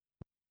audio.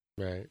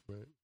 Right.